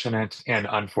fortunate and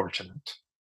unfortunate.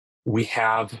 We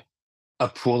have a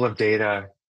pool of data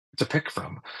to pick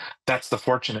from. That's the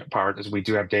fortunate part, is we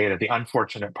do have data. The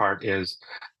unfortunate part is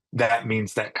that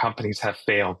means that companies have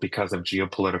failed because of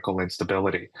geopolitical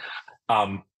instability.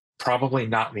 Probably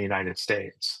not in the United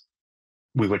States.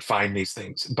 We would find these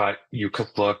things, but you could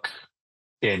look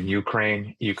in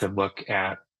Ukraine, you could look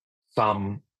at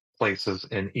some places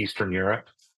in Eastern Europe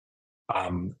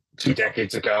 2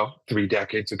 decades ago, 3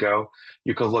 decades ago.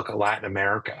 You could look at Latin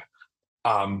America.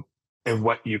 And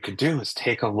what you could do is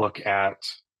take a look at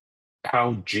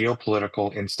how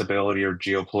geopolitical instability or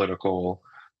geopolitical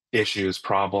issues,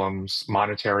 problems,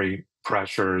 monetary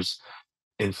pressures,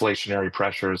 inflationary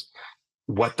pressures,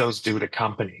 what those do to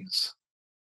companies.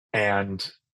 And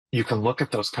you can look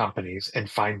at those companies and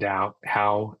find out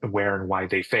how, where, and why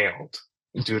they failed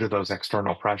due to those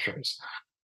external pressures.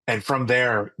 And from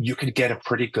there, you could get a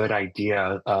pretty good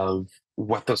idea of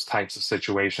what those types of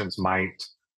situations might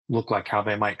look like, how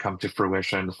they might come to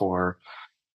fruition for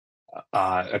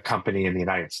a company in the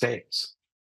United States.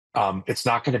 It's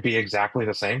not going to be exactly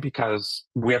the same because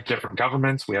we have different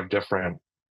governments, we have different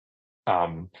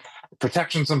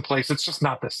protections in place. It's just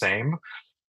not the same,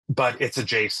 but it's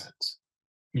adjacent.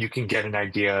 You can get an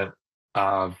idea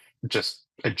of just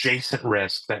adjacent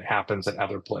risk that happens at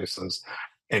other places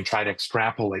and try to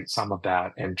extrapolate some of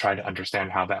that and try to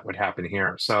understand how that would happen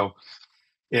here. So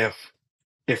if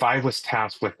if I was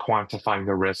tasked with quantifying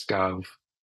the risk of,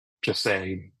 just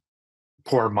say,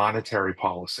 poor monetary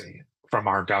policy from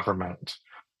our government,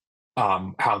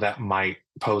 how that might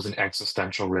pose an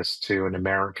existential risk to an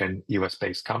American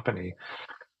US-based company,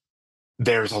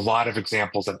 there's a lot of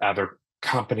examples of other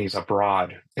companies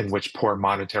abroad in which poor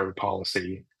monetary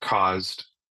policy caused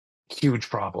huge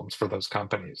problems for those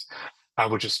companies. I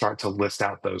would just start to list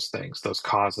out those things, those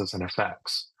causes and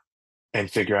effects, and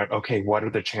figure out, okay, what are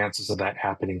the chances of that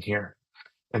happening here?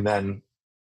 And then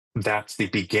that's the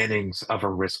beginnings of a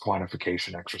risk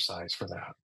quantification exercise for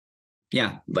that.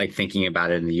 Yeah, like thinking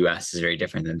about it in the US is very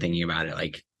different than thinking about it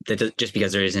like that. Just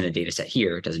because there isn't a data set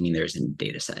here, it doesn't mean there isn't a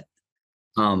data set.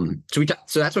 So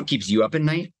that's what keeps you up at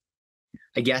night.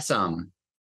 I guess to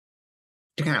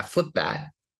kind of flip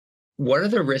that, what are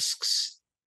the risks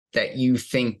that you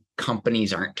think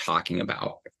companies aren't talking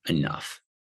about enough?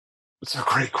 It's a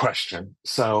great question.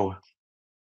 So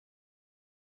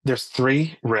there's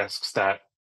three risks that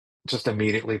just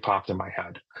immediately popped in my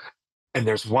head. And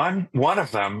there's one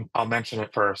of them, I'll mention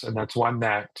it first, and that's one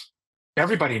that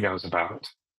everybody knows about.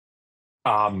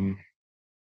 And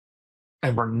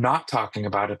we're not talking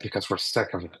about it because we're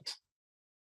sick of it.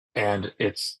 And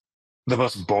it's the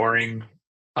most boring,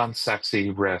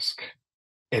 unsexy risk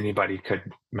anybody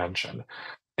could mention,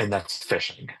 and that's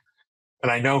phishing. And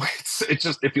I know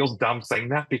it feels dumb saying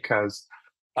that because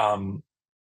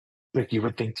like you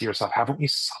would think to yourself, haven't we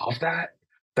solved that?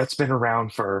 That's been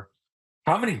around for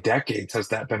how many decades has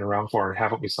that been around for, and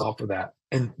haven't we solved for that?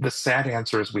 And the sad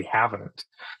answer is we haven't.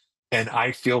 And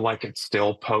I feel like it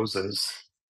still poses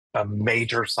a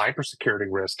major cybersecurity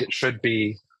risk. It should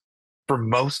be, for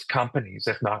most companies,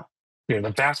 if not,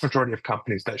 the vast majority of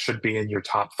companies, that should be in your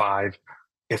top 5,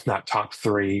 if not top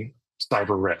 3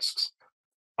 cyber risks.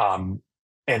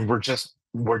 And we're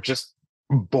just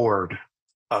bored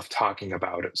of talking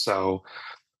about it. So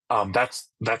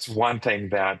that's one thing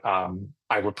that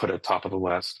I would put at top of the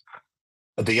list.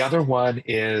 The other one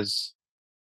is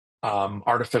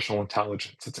artificial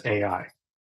intelligence. It's AI.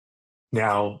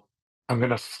 Now, I'm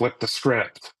going to flip the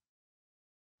script.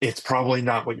 It's probably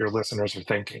not what your listeners are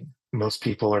thinking. Most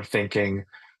people are thinking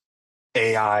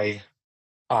AI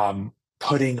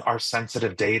putting our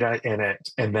sensitive data in it,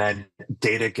 and then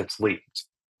data gets leaked,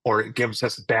 or it gives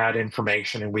us bad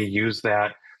information and we use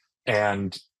that,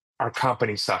 and our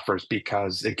company suffers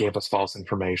because it gave us false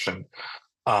information.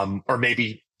 Or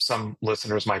maybe some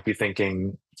listeners might be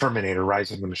thinking Terminator,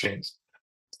 Rise of the Machines.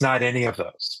 It's not any of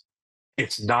those.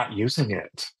 It's not using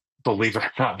it, believe it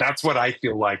or not. That's what I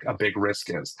feel like a big risk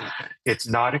is. It's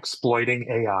not exploiting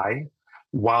AI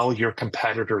while your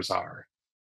competitors are.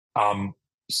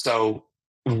 So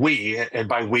we, and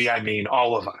by we, I mean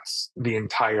all of us, the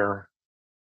entire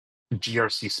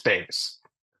GRC space,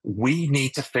 we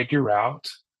need to figure out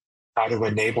how to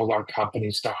enable our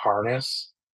companies to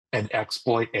harness and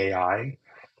exploit AI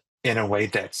in a way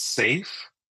that's safe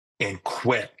and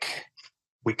quick.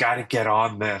 We got to get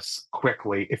on this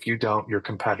quickly. If you don't, your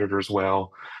competitors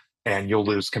will, and you'll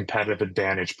lose competitive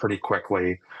advantage pretty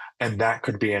quickly. And that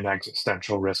could be an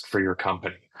existential risk for your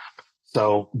company.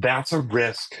 So that's a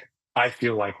risk I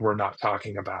feel like we're not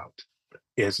talking about,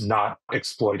 is not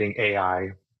exploiting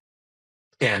AI,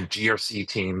 and GRC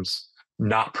teams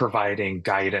not providing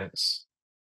guidance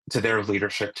to their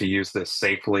leadership to use this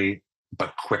safely,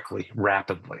 but quickly,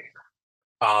 rapidly.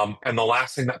 And the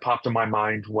last thing that popped in my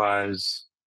mind was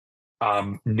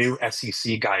new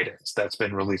SEC guidance that's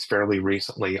been released fairly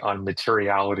recently on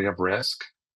materiality of risk.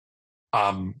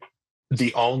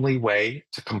 The only way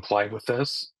to comply with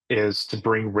this is to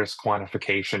bring risk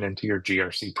quantification into your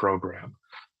GRC program.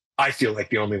 I feel like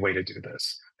the only way to do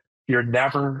this.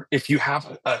 If you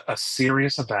have a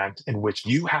serious event in which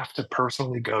you have to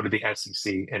personally go to the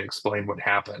SEC and explain what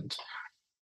happened,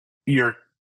 you're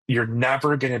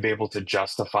never going to be able to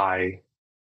justify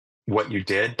what you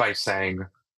did by saying,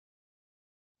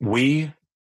 we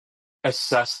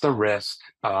assessed the risk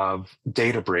of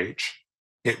data breach.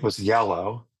 It was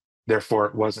yellow, therefore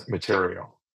it wasn't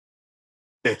material.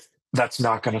 That's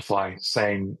not going to fly.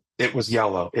 Saying it was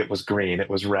yellow, it was green, it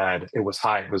was red, it was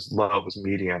high, it was low, it was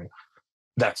median,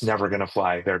 that's never going to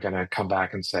fly. They're going to come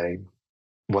back and say,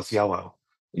 what's yellow?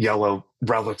 Yellow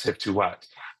relative to what?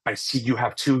 I see you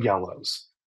have 2 yellows.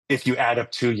 If you add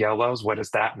up 2 yellows, what does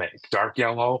that make? Dark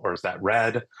yellow, or is that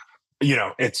red?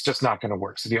 It's just not going to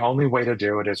work. So the only way to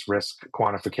do it is risk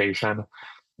quantification.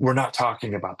 We're not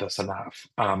talking about this enough.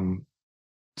 The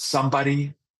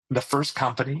first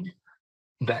company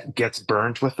that gets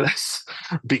burned with this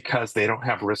because they don't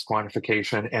have risk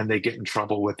quantification and they get in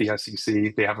trouble with the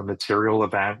SEC, they have a material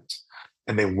event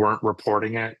and they weren't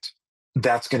reporting it,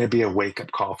 that's going to be a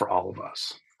wake-up call for all of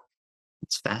us.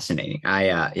 It's fascinating.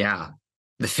 Yeah,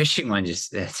 the fishing one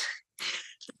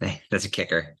that's a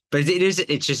kicker. But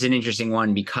it's just an interesting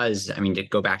one because, I mean, to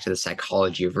go back to the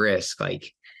psychology of risk,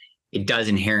 like it does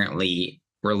inherently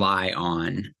rely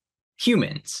on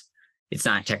humans. It's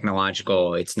not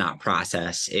technological, it's not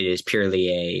process. It is purely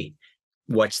a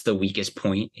what's the weakest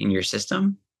point in your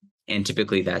system? And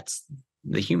typically that's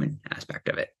the human aspect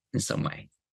of it in some way.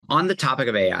 On the topic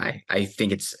of AI, I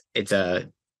think it's a,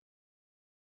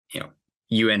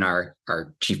 you and our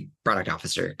chief product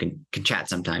officer can chat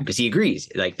sometime because he agrees.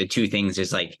 Like the two things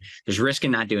is like there's risk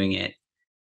in not doing it,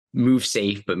 move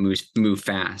safe, but move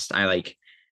fast. I like,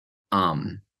 how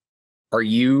are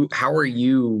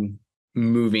you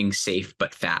moving safe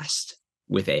but fast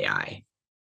with AI?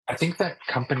 I think that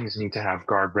companies need to have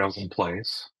guardrails in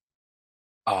place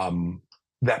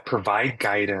that provide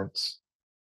guidance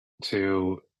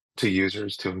to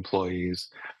users, to employees,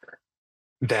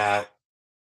 that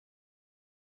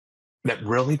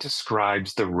really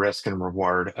describes the risk and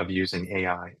reward of using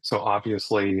AI. So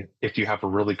obviously, if you have a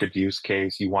really good use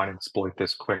case, you want to exploit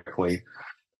this quickly,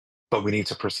 but we need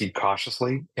to proceed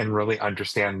cautiously and really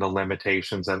understand the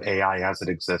limitations of AI as it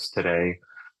exists today.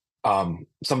 Some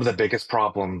of the biggest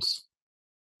problems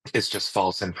is just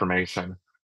false information.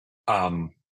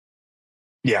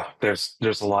 Yeah,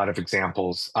 there's a lot of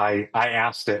examples. I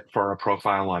asked it for a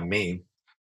profile on me,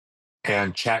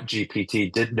 and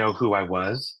ChatGPT did know who I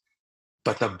was,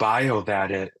 but the bio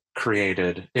that it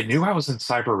created, it knew I was in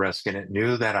cyber risk, and it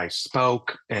knew that I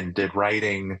spoke and did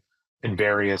writing in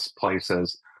various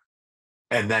places.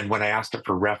 And then when I asked it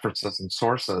for references and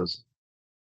sources,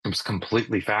 it was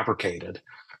completely fabricated.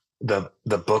 The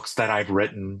books that I've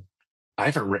written, I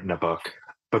haven't written a book,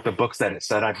 but the books that it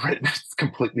said I've written, it's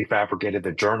completely fabricated.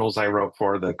 The journals I wrote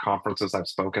for, the conferences I've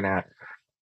spoken at.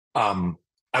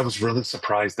 I was really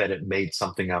surprised that it made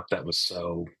something up that was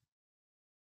so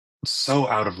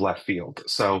out of left field.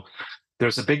 So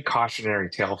there's a big cautionary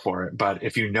tale for it. But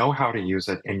if you know how to use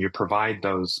it and you provide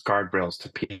those guardrails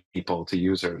to people, to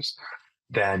users,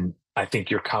 then I think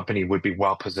your company would be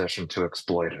well positioned to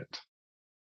exploit it.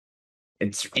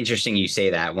 It's interesting you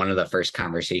say that. One of the first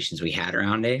conversations we had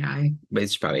around AI, but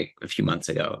it's probably a few months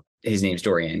ago. His name's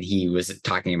Dorian. He was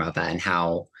talking about that and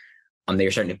how they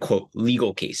were starting to quote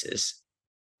legal cases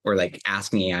or like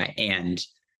asking AI, and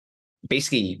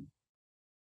basically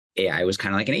AI was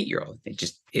kind of like an 8-year-old.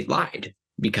 It lied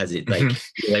because it like,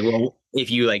 like, well, if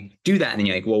you like do that and then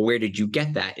you're like, well, where did you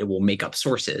get that? It will make up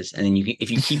sources. And then if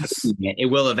you keep doing it, it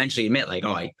will eventually admit like,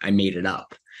 oh, I made it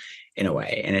up in a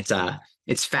way. And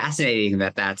it's fascinating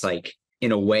that that's like,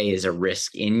 in a way, is a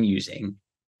risk in using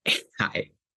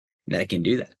AI that it can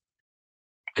do that.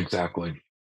 Exactly.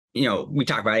 We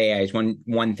talk about AI as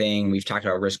one thing. We've talked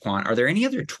about risk quant. Are there any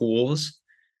other tools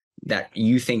that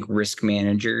you think risk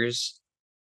managers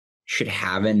should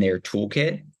have in their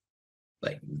toolkit,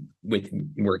 like with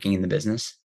working in the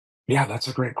business? Yeah, that's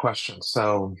a great question.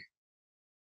 So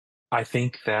I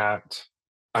think that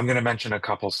I'm going to mention a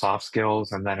couple soft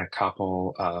skills and then a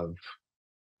couple of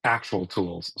actual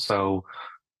tools. So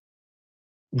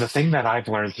the thing that I've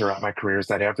learned throughout my career is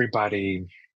that everybody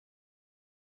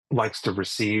likes to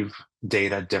receive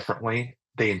data differently.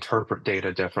 They interpret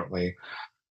data differently.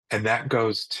 And that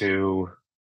goes to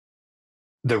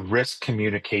the risk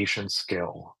communication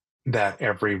skill that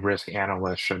every risk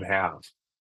analyst should have.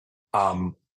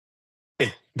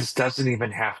 This doesn't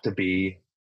even have to be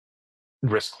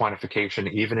risk quantification,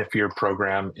 even if your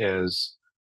program is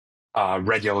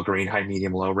red, yellow, green, high,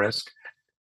 medium, low risk.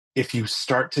 If you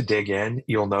start to dig in,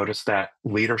 you'll notice that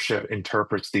leadership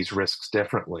interprets these risks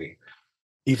differently,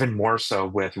 even more so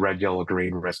with red, yellow,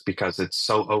 green risk, because it's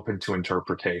so open to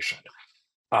interpretation.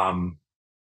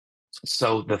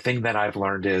 So the thing that I've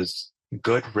learned is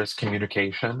good risk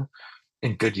communication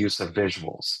and good use of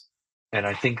visuals. And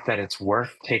I think that it's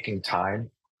worth taking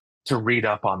time to read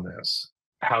up on this,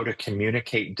 how to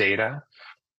communicate data,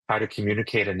 how to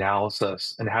communicate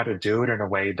analysis, and how to do it in a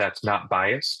way that's not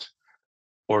biased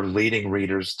or leading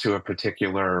readers to a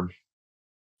particular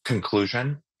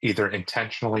conclusion, either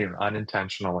intentionally or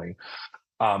unintentionally.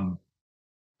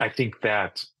 I think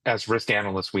that as risk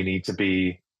analysts, we need to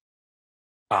be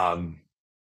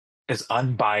as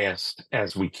unbiased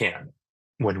as we can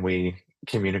when we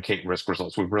communicate risk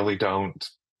results. We really don't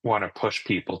want to push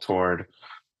people toward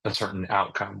a certain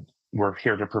outcome. We're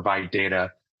here to provide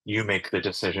data. You make the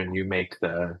decision.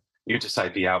 You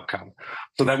decide the outcome.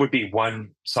 So that would be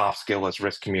one soft skill, is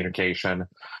risk communication.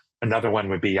 Another one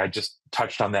would be, I just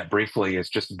touched on that briefly, is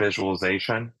just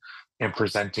visualization and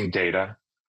presenting data.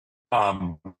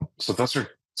 So those are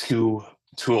two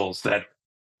tools that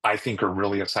I think are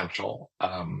really essential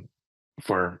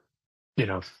for, you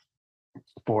know,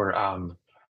 for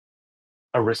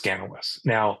a risk analyst.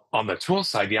 Now, on the tool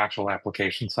side, the actual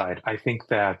application side, I think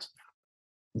that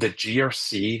the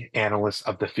GRC analyst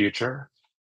of the future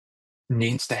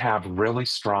needs to have really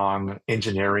strong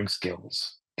engineering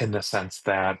skills in the sense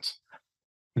that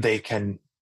they can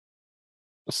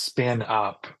spin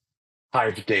up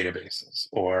Hive databases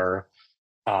or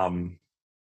um,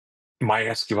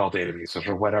 MySQL databases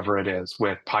or whatever it is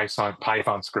with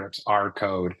Python scripts, R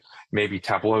code, maybe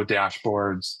Tableau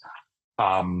dashboards,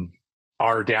 um,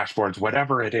 R dashboards,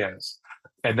 whatever it is.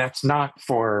 And that's not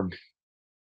for,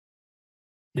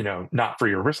 not for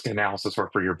your risk analysis or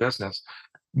for your business,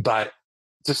 but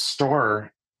to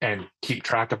store and keep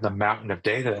track of the mountain of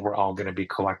data that we're all going to be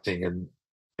collecting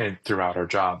and throughout our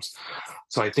jobs.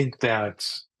 So I think that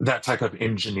that type of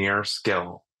engineer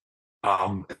skill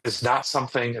is not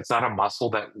something, it's not a muscle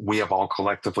that we have all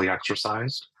collectively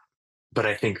exercised, but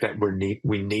I think that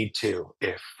we need to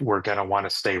if we're going to want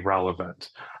to stay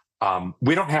relevant.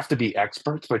 We don't have to be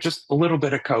experts, but just a little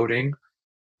bit of coding.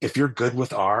 If you're good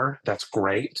with R, that's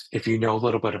great. If you know a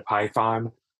little bit of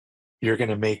Python, you're going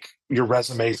to make your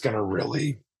resume is going to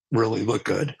really, really look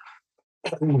good.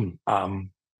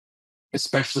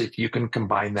 Especially if you can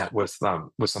combine that with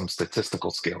some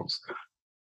statistical skills.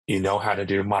 You know how to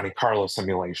do Monte Carlo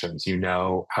simulations. You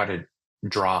know how to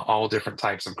draw all different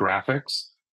types of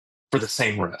graphics for the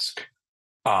same risk.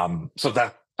 So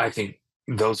that I think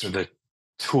those are the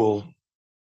tools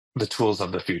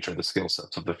of the future, the skill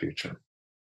sets of the future.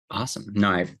 Awesome.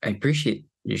 No, I appreciate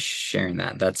you sharing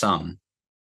that. That's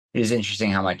it is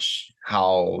interesting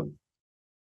how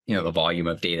the volume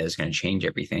of data is going to change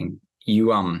everything.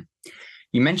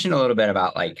 You mentioned a little bit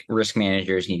about like risk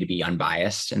managers need to be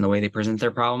unbiased in the way they present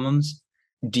their problems.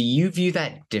 Do you view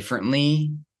that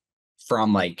differently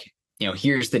from like,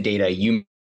 here's the data, you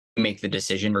make the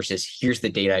decision versus here's the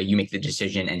data, you make the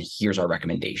decision, and here's our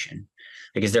recommendation?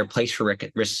 Like, is there a place for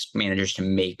risk managers to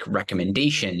make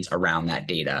recommendations around that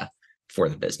data for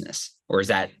the business? Or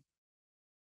does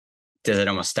it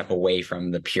almost step away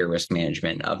from the pure risk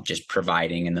management of just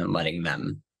providing and then letting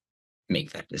them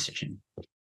make that decision?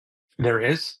 There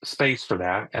is space for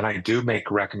that. And I do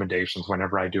make recommendations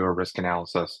whenever I do a risk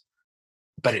analysis,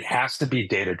 but it has to be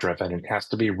data driven. It has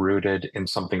to be rooted in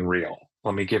something real.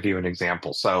 Let me give you an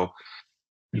example. So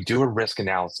you do a risk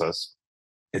analysis.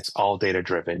 It's all data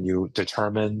driven. You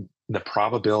determine the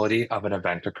probability of an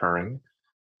event occurring.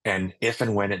 And if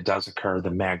and when it does occur,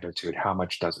 the magnitude, how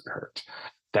much does it hurt?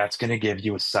 That's going to give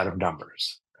you a set of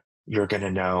numbers. You're going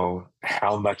to know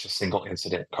how much a single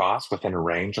incident costs within a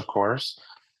range, of course.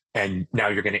 And now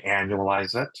you're going to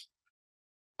annualize it.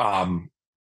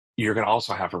 You're going to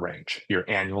also have a range, your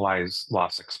annualized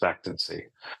loss expectancy.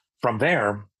 From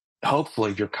there,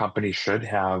 hopefully your company should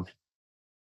have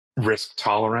risk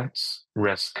tolerance,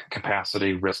 risk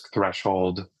capacity, risk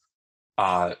threshold,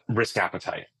 risk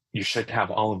appetite. You should have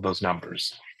all of those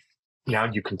numbers. Now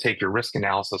you can take your risk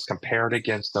analysis, compare it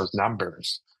against those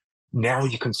numbers. Now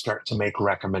you can start to make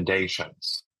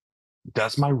recommendations.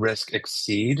 Does my risk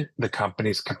exceed the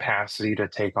company's capacity to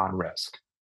take on risk?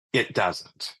 It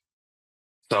doesn't.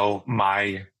 So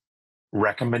my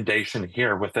recommendation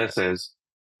here with this is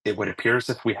it would appear as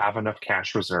if we have enough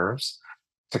cash reserves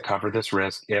to cover this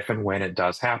risk if and when it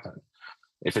does happen.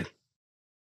 If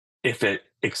it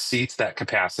exceeds that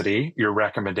capacity, your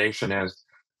recommendation is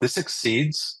this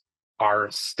exceeds our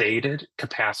stated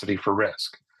capacity for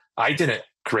risk. I didn't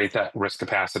create that risk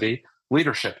capacity,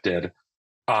 leadership did.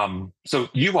 So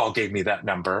you all gave me that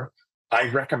number. I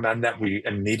recommend that we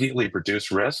immediately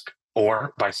reduce risk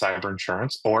or buy cyber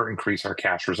insurance or increase our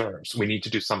cash reserves. We need to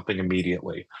do something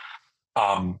immediately.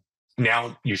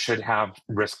 Now you should have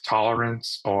risk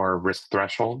tolerance or risk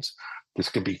thresholds. This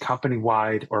could be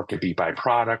company-wide or it could be by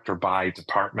product or by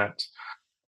department.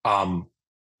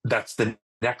 That's the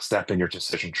next step in your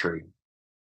decision tree.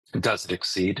 Does it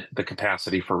exceed the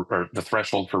capacity or the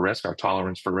threshold for risk, our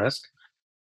tolerance for risk?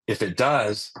 If it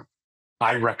does,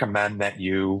 I recommend that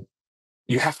you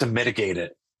have to mitigate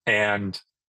it. And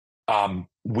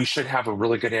we should have a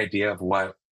really good idea of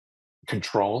what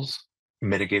controls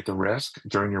mitigate the risk.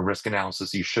 During your risk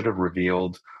analysis, you should have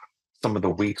revealed some of the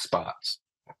weak spots.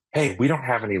 Hey, we don't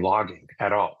have any logging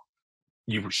at all.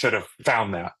 You should have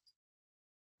found that.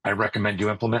 I recommend you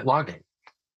implement logging.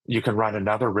 You can run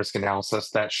another risk analysis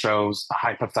that shows a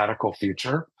hypothetical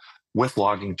future with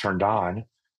logging turned on.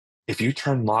 If you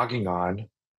turn logging on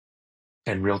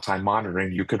and real-time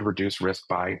monitoring, you could reduce risk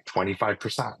by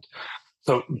 25%.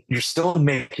 So you're still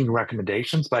making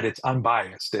recommendations, but it's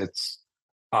unbiased. It's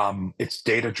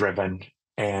data-driven,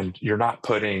 and you're not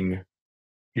putting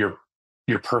your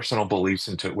your personal beliefs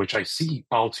into it, which I see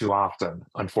all too often,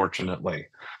 unfortunately,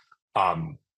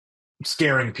 um,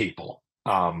 scaring people,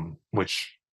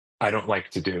 which I don't like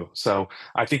to do. So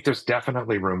I think there's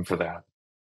definitely room for that.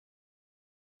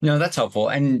 No, that's helpful.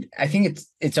 And I think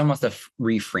it's almost a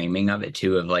reframing of it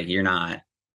too, of like you're not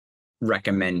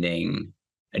recommending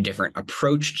a different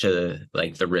approach to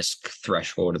like the risk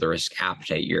threshold or the risk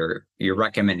appetite. You're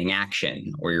recommending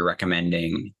action, or you're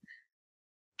recommending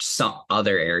some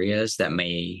other areas that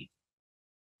may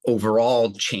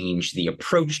overall change the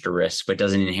approach to risk, but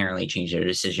doesn't inherently change their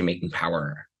decision making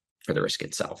power for the risk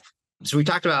itself. So we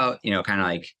talked about, kind of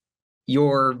like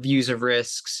your views of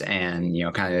risks and,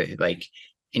 kind of like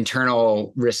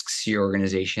internal risks to your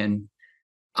organization.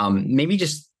 Maybe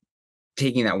just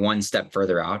taking that one step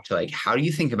further out to like, how do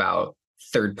you think about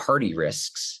third party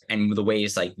risks and the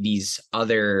ways like these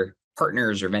other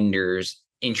partners or vendors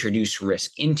introduce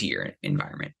risk into your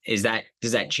environment? Does that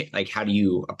like, how do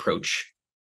you approach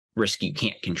risk you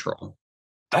can't control?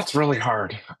 That's really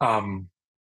hard. And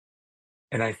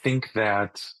I think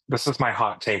that this is my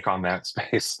hot take on that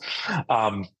space.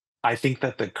 Um, I think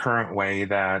that the current way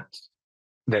that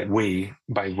we,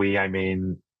 by we I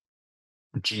mean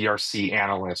GRC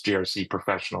analysts, GRC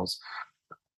professionals,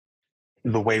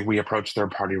 the way we approach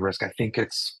third party risk, I think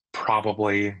it's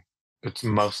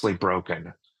mostly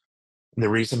broken. The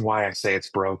reason why I say it's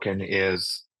broken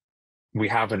is we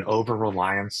have an over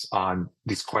reliance on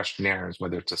these questionnaires,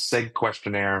 whether it's a SIG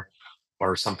questionnaire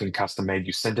or something custom made.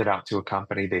 You send it out to a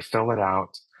company, they fill it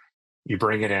out, you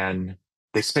bring it in,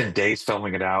 they spend days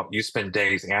filling it out, you spend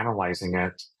days analyzing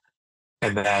it,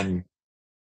 and then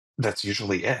that's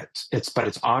usually it. But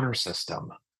it's honor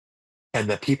system. And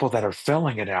the people that are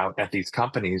filling it out at these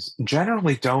companies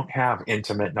generally don't have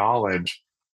intimate knowledge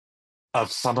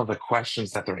of some of the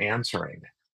questions that they're answering.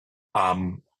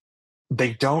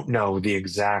 They don't know the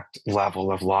exact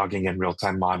level of logging and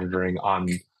real-time monitoring on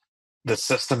the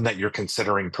system that you're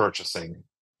considering purchasing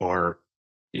or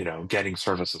getting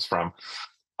services from.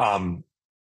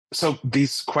 So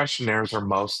these questionnaires are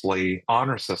mostly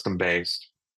honor system based.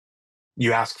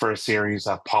 You ask for a series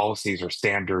of policies or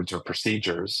standards or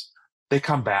procedures. They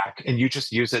come back and you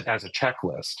just use it as a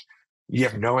checklist. You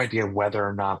have no idea whether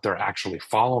or not they're actually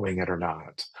following it or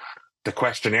not. The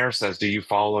questionnaire says, do you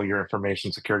follow your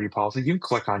information security policy? You can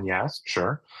click on yes,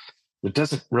 sure. It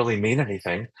doesn't really mean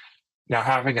anything. Now,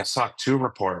 having a SOC 2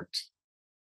 report,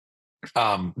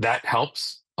 that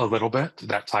helps a little bit,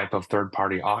 that type of third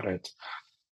party audit.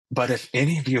 But if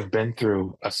any of you have been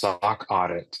through a SOC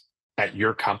audit at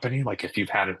your company, like if you've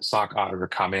had a SOC auditor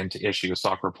come in to issue a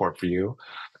SOC report for you,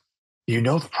 you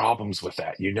know the problems with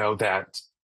that. You know that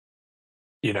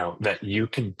you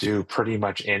can do pretty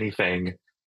much anything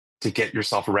to get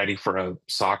yourself ready for a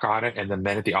SOC audit, and the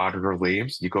minute the auditor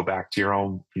leaves, you go back to your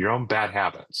own bad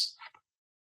habits.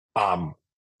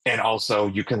 And also,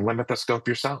 you can limit the scope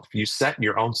yourself. You set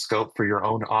your own scope for your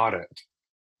own audit.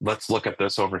 Let's look at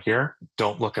this over here.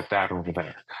 Don't look at that over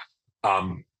there.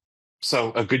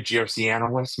 So a good GRC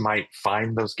analyst might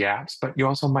find those gaps, but you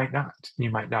also might not.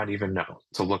 You might not even know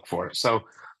to look for it. So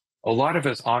a lot of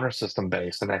it's honor system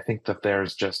based, and I think that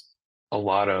there's just a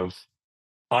lot of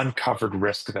uncovered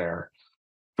risk there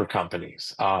for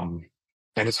companies. And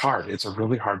it's hard. It's a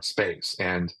really hard space.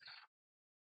 And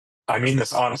I mean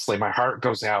this honestly, my heart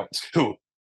goes out to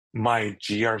my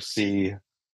GRC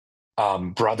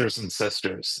brothers and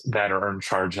sisters that are in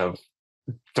charge of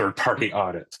third-party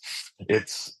audits.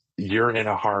 You're in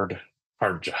a hard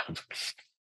job.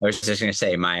 I was just going to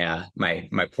say my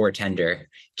poor tender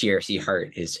GRC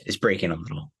heart is breaking a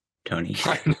little, Tony.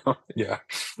 I know. Yeah.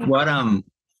 What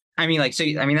I mean, like, so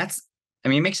I mean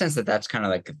it makes sense that that's kind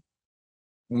of like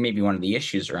maybe one of the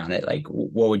issues around it. Like,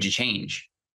 what would you change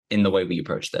in the way we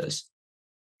approach those?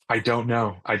 I don't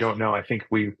know. I think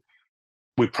we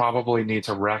probably need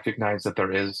to recognize that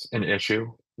there is an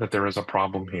issue, that there is a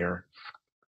problem here,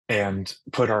 and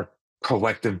put our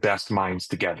collective best minds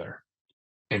together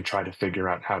and try to figure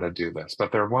out how to do this.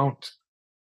 But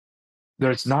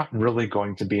there's not really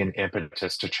going to be an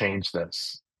impetus to change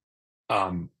this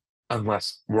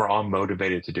unless we're all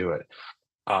motivated to do it.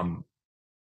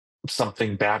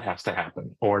 Something bad has to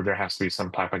happen, or there has to be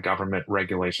some type of government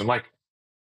regulation, like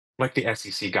the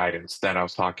SEC guidance that I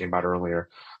was talking about earlier.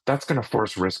 That's going to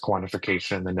force risk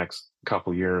quantification in the next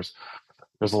couple years.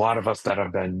 There's a lot of us that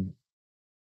have been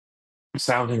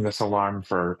sounding this alarm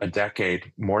for a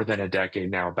decade, more than a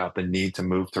decade now, about the need to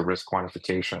move to risk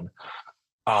quantification.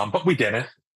 But we didn't.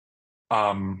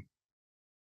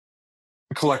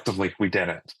 Collectively, we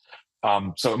didn't.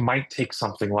 So it might take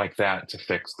something like that to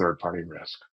fix third-party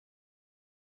risk.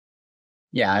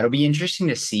 Yeah, it'll be interesting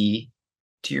to see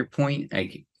to your point,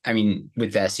 like, I mean,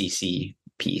 with the SEC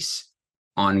piece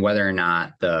on whether or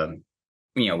not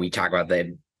we talk about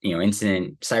the,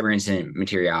 cyber incident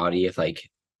materiality, if like,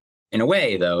 in a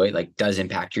way though, it like does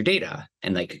impact your data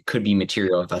and like could be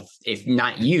material if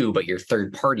not you, but your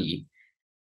third party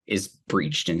is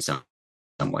breached in some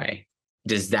way.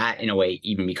 Does that in a way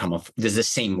even does the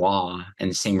same law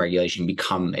and the same regulation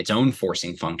become its own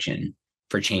forcing function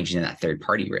for changing that third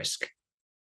party risk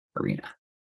arena?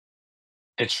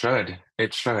 It should.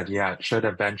 Yeah, it should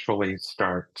eventually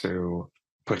start to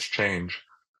push change.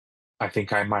 I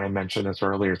think I might have mentioned this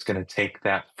earlier. It's going to take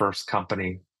that first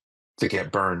company to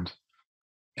get burned,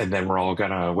 and then we're all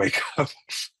going to wake up,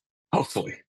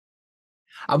 hopefully.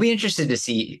 I'll be interested to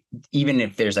see, even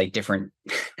if there's like different,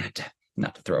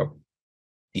 not to throw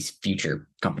these future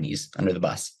companies under the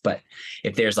bus, but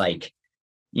if there's like,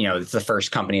 it's the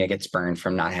first company that gets burned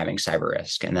from not having cyber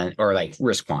risk, and then, or like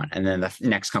RiskQuant, and then the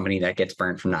next company that gets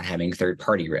burned from not having third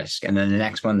party risk, and then the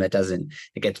next one that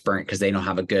gets burnt because they don't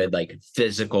have a good like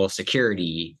physical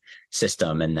security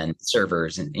system, and then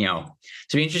servers, and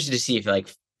so be interested to see if like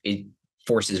it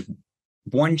forces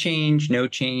one change, no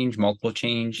change, multiple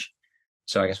change.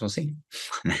 So I guess we'll see.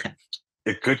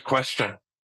 A good question.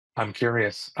 I'm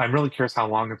curious. I'm really curious how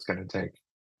long it's going to take.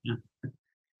 Yeah.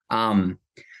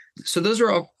 So those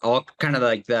are all kind of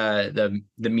like the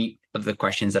meat of the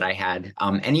questions that I had.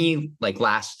 Any like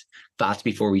last thoughts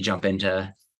before we jump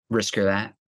into risk or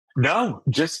that? No,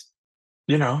 just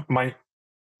my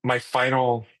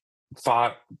final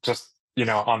thought, just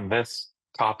on this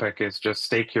topic is just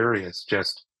stay curious.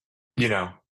 Just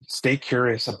stay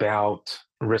curious about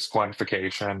risk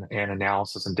quantification and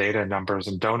analysis and data and numbers,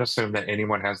 and don't assume that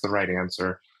anyone has the right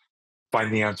answer.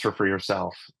 Find the answer for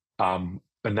yourself.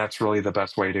 And that's really the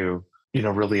best way to,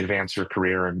 really advance your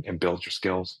career and build your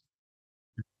skills.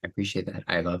 I appreciate that.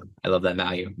 I love that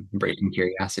value, breaking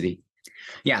curiosity.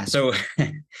 Yeah. So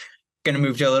going to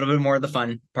move to a little bit more of the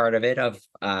fun part of it, of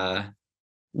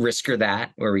risk or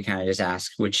that, where we kind of just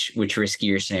ask which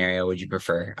riskier scenario would you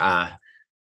prefer?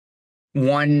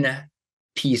 One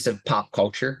piece of pop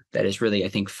culture that is really, I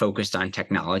think, focused on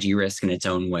technology risk in its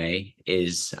own way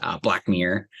is Black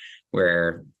Mirror,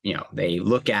 where they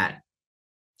look at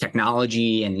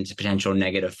technology and its potential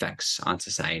negative effects on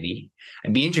society.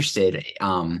 I'd be interested,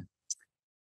 in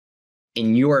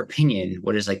your opinion,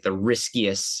 what is like the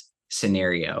riskiest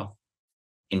scenario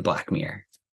in Black Mirror?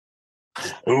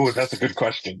 Oh, that's a good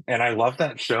question. And I love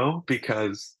that show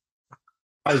because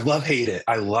I hate it.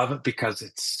 I love it because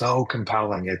it's so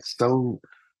compelling. It's one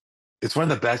of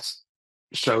the best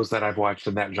shows that I've watched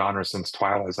in that genre since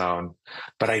Twilight Zone.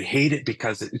 But I hate it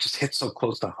because it just hits so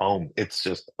close to home. It's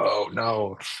just, oh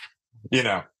no,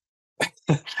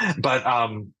 But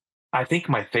I think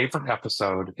my favorite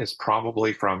episode is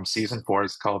probably from season 4.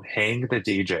 It's called Hang the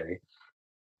DJ.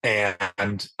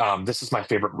 And this is my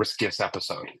favorite riskiest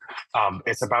episode.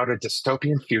 It's about a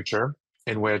dystopian future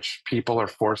in which people are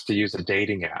forced to use a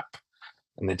dating app.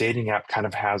 And the dating app kind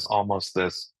of has almost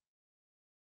this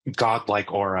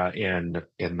godlike aura in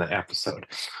the episode.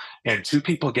 And 2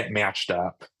 people get matched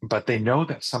up, but they know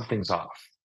that something's off.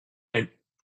 And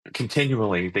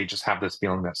continually, they just have this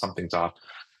feeling that something's off.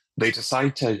 They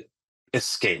decide to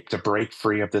escape, to break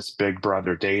free of this Big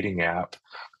Brother dating app.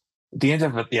 At the end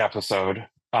of the episode,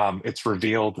 it's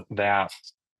revealed that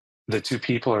the 2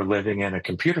 people are living in a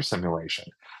computer simulation.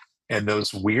 And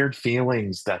those weird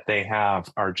feelings that they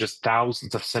have are just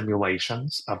thousands of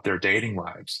simulations of their dating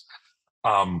lives.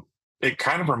 It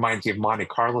kind of reminds me of Monte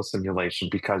Carlo simulation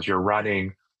because you're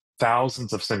running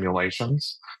thousands of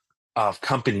simulations of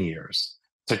company years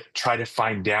to try to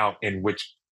find out in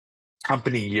which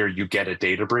company year you get a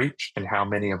data breach and how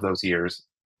many of those years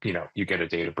you get a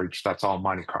data breach. That's all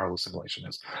Monte Carlo simulation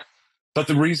is. But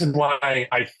the reason why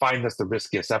I find this the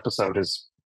riskiest episode is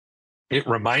it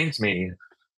reminds me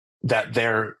that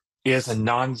there is a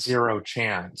non-zero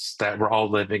chance that we're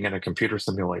all living in a computer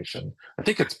simulation. I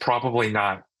think it's probably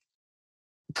not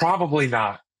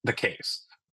the case,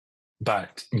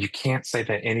 but you can't say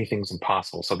that anything's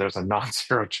impossible. So there's a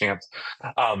non-zero chance.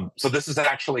 So this is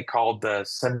actually called the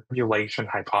simulation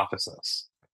hypothesis,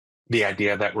 the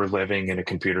idea that we're living in a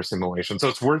computer simulation. So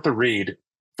it's worth a read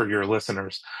for your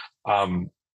listeners.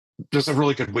 There's a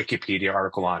really good Wikipedia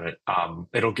article on it.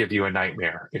 It'll give you a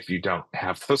nightmare if you don't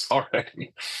have those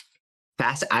already.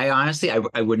 I honestly,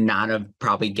 I would not have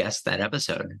probably guessed that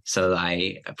episode. So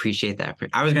I appreciate that.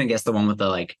 I was going to guess the one with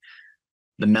the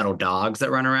metal dogs that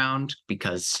run around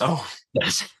because,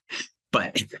 yes,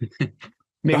 but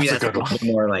maybe that's a bit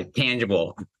more like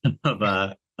tangible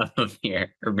of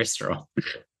here or visceral.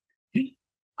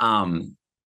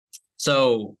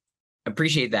 So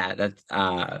appreciate that.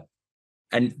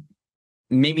 And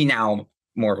maybe now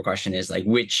more of a question is like,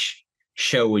 which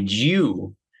show would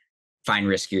you find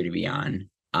riskier to be on?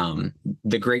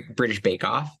 The Great British Bake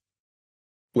Off,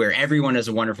 where everyone is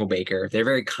a wonderful baker. They're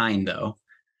very kind though.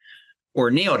 Or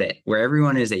Nailed It, where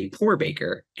everyone is a poor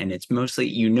baker and it's mostly,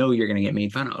 you're going to get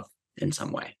made fun of in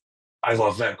some way. I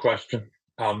love that question.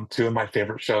 Two of my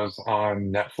favorite shows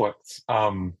on Netflix.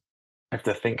 I have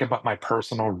to think about my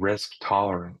personal risk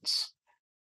tolerance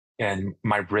and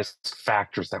my risk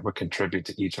factors that would contribute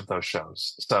to each of those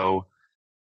shows. So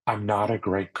I'm not a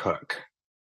great cook.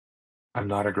 I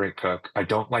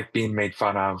don't like being made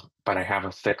fun of, but I have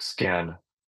a thick skin.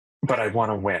 But I want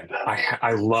to win.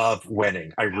 I love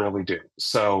winning. I really do.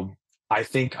 So I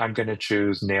think I'm going to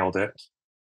choose Nailed It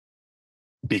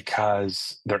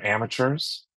because they're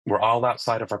amateurs. We're all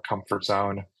outside of our comfort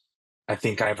zone. I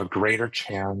think I have a greater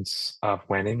chance of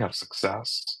winning, of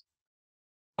success.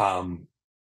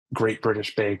 Great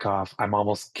British Bake Off, I'm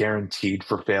almost guaranteed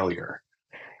for failure.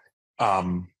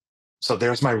 So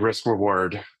there's my risk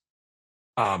reward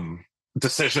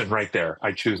decision right there.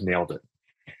 I choose Nailed It.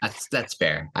 That's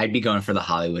fair. I'd be going for the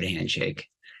Hollywood handshake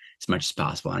as much as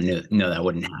possible. I know that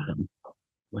wouldn't happen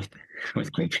with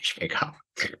Great British Bake Off.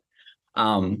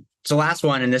 So last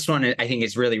one, and this one I think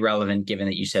is really relevant given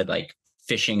that you said like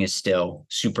phishing is still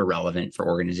super relevant for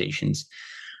organizations.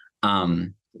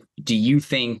 Do you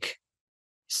think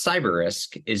cyber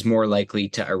risk is more likely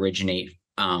to originate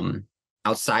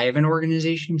outside of an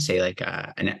organization, say like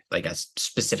a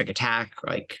specific attack,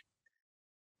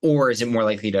 or is it more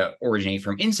likely to originate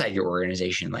from inside your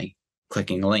organization, like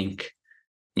clicking a link,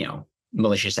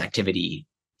 malicious activity,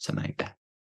 something like that?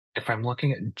 If I'm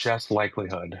looking at just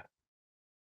likelihood,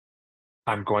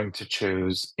 I'm going to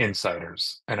choose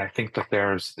insiders. And I think that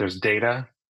there's data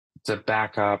to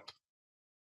back up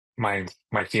my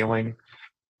feeling.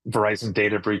 Verizon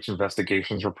data breach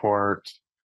investigations report.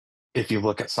 If you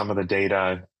look at some of the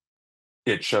data,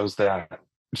 it shows that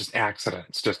just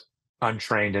accidents, just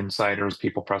untrained insiders,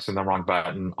 people pressing the wrong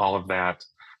button, all of that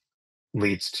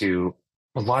leads to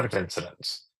a lot of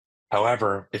incidents.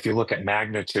 However, if you look at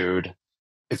magnitude,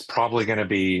 it's probably going to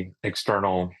be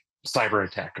external cyber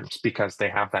attackers because they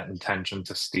have that intention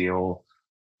to steal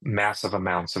massive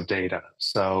amounts of data.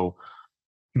 So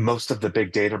most of the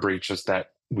big data breaches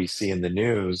that we see in the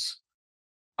news,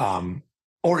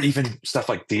 or even stuff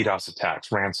like DDoS attacks,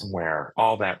 ransomware,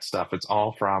 all that stuff, it's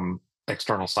all from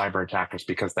external cyber attackers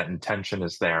because that intention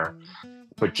is there.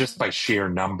 But just by sheer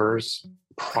numbers,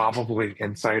 probably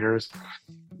insiders,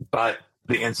 but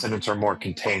the incidents are more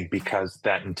contained because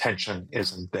that intention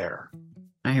isn't there.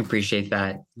 I appreciate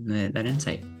that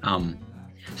insight. So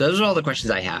those are all the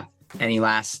questions I have. Any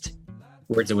last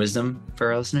words of wisdom for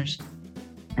our listeners?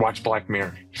 Watch Black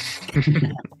Mirror.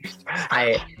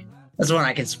 That's one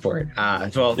I can support. Yeah.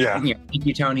 Thank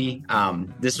you, Tony.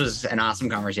 This was an awesome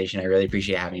conversation. I really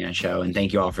appreciate having you on the show, and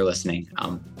thank you all for listening.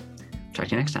 Talk to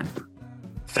you next time.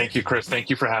 Thank you, Chris.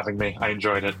 Thank you for having me. I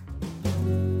enjoyed it.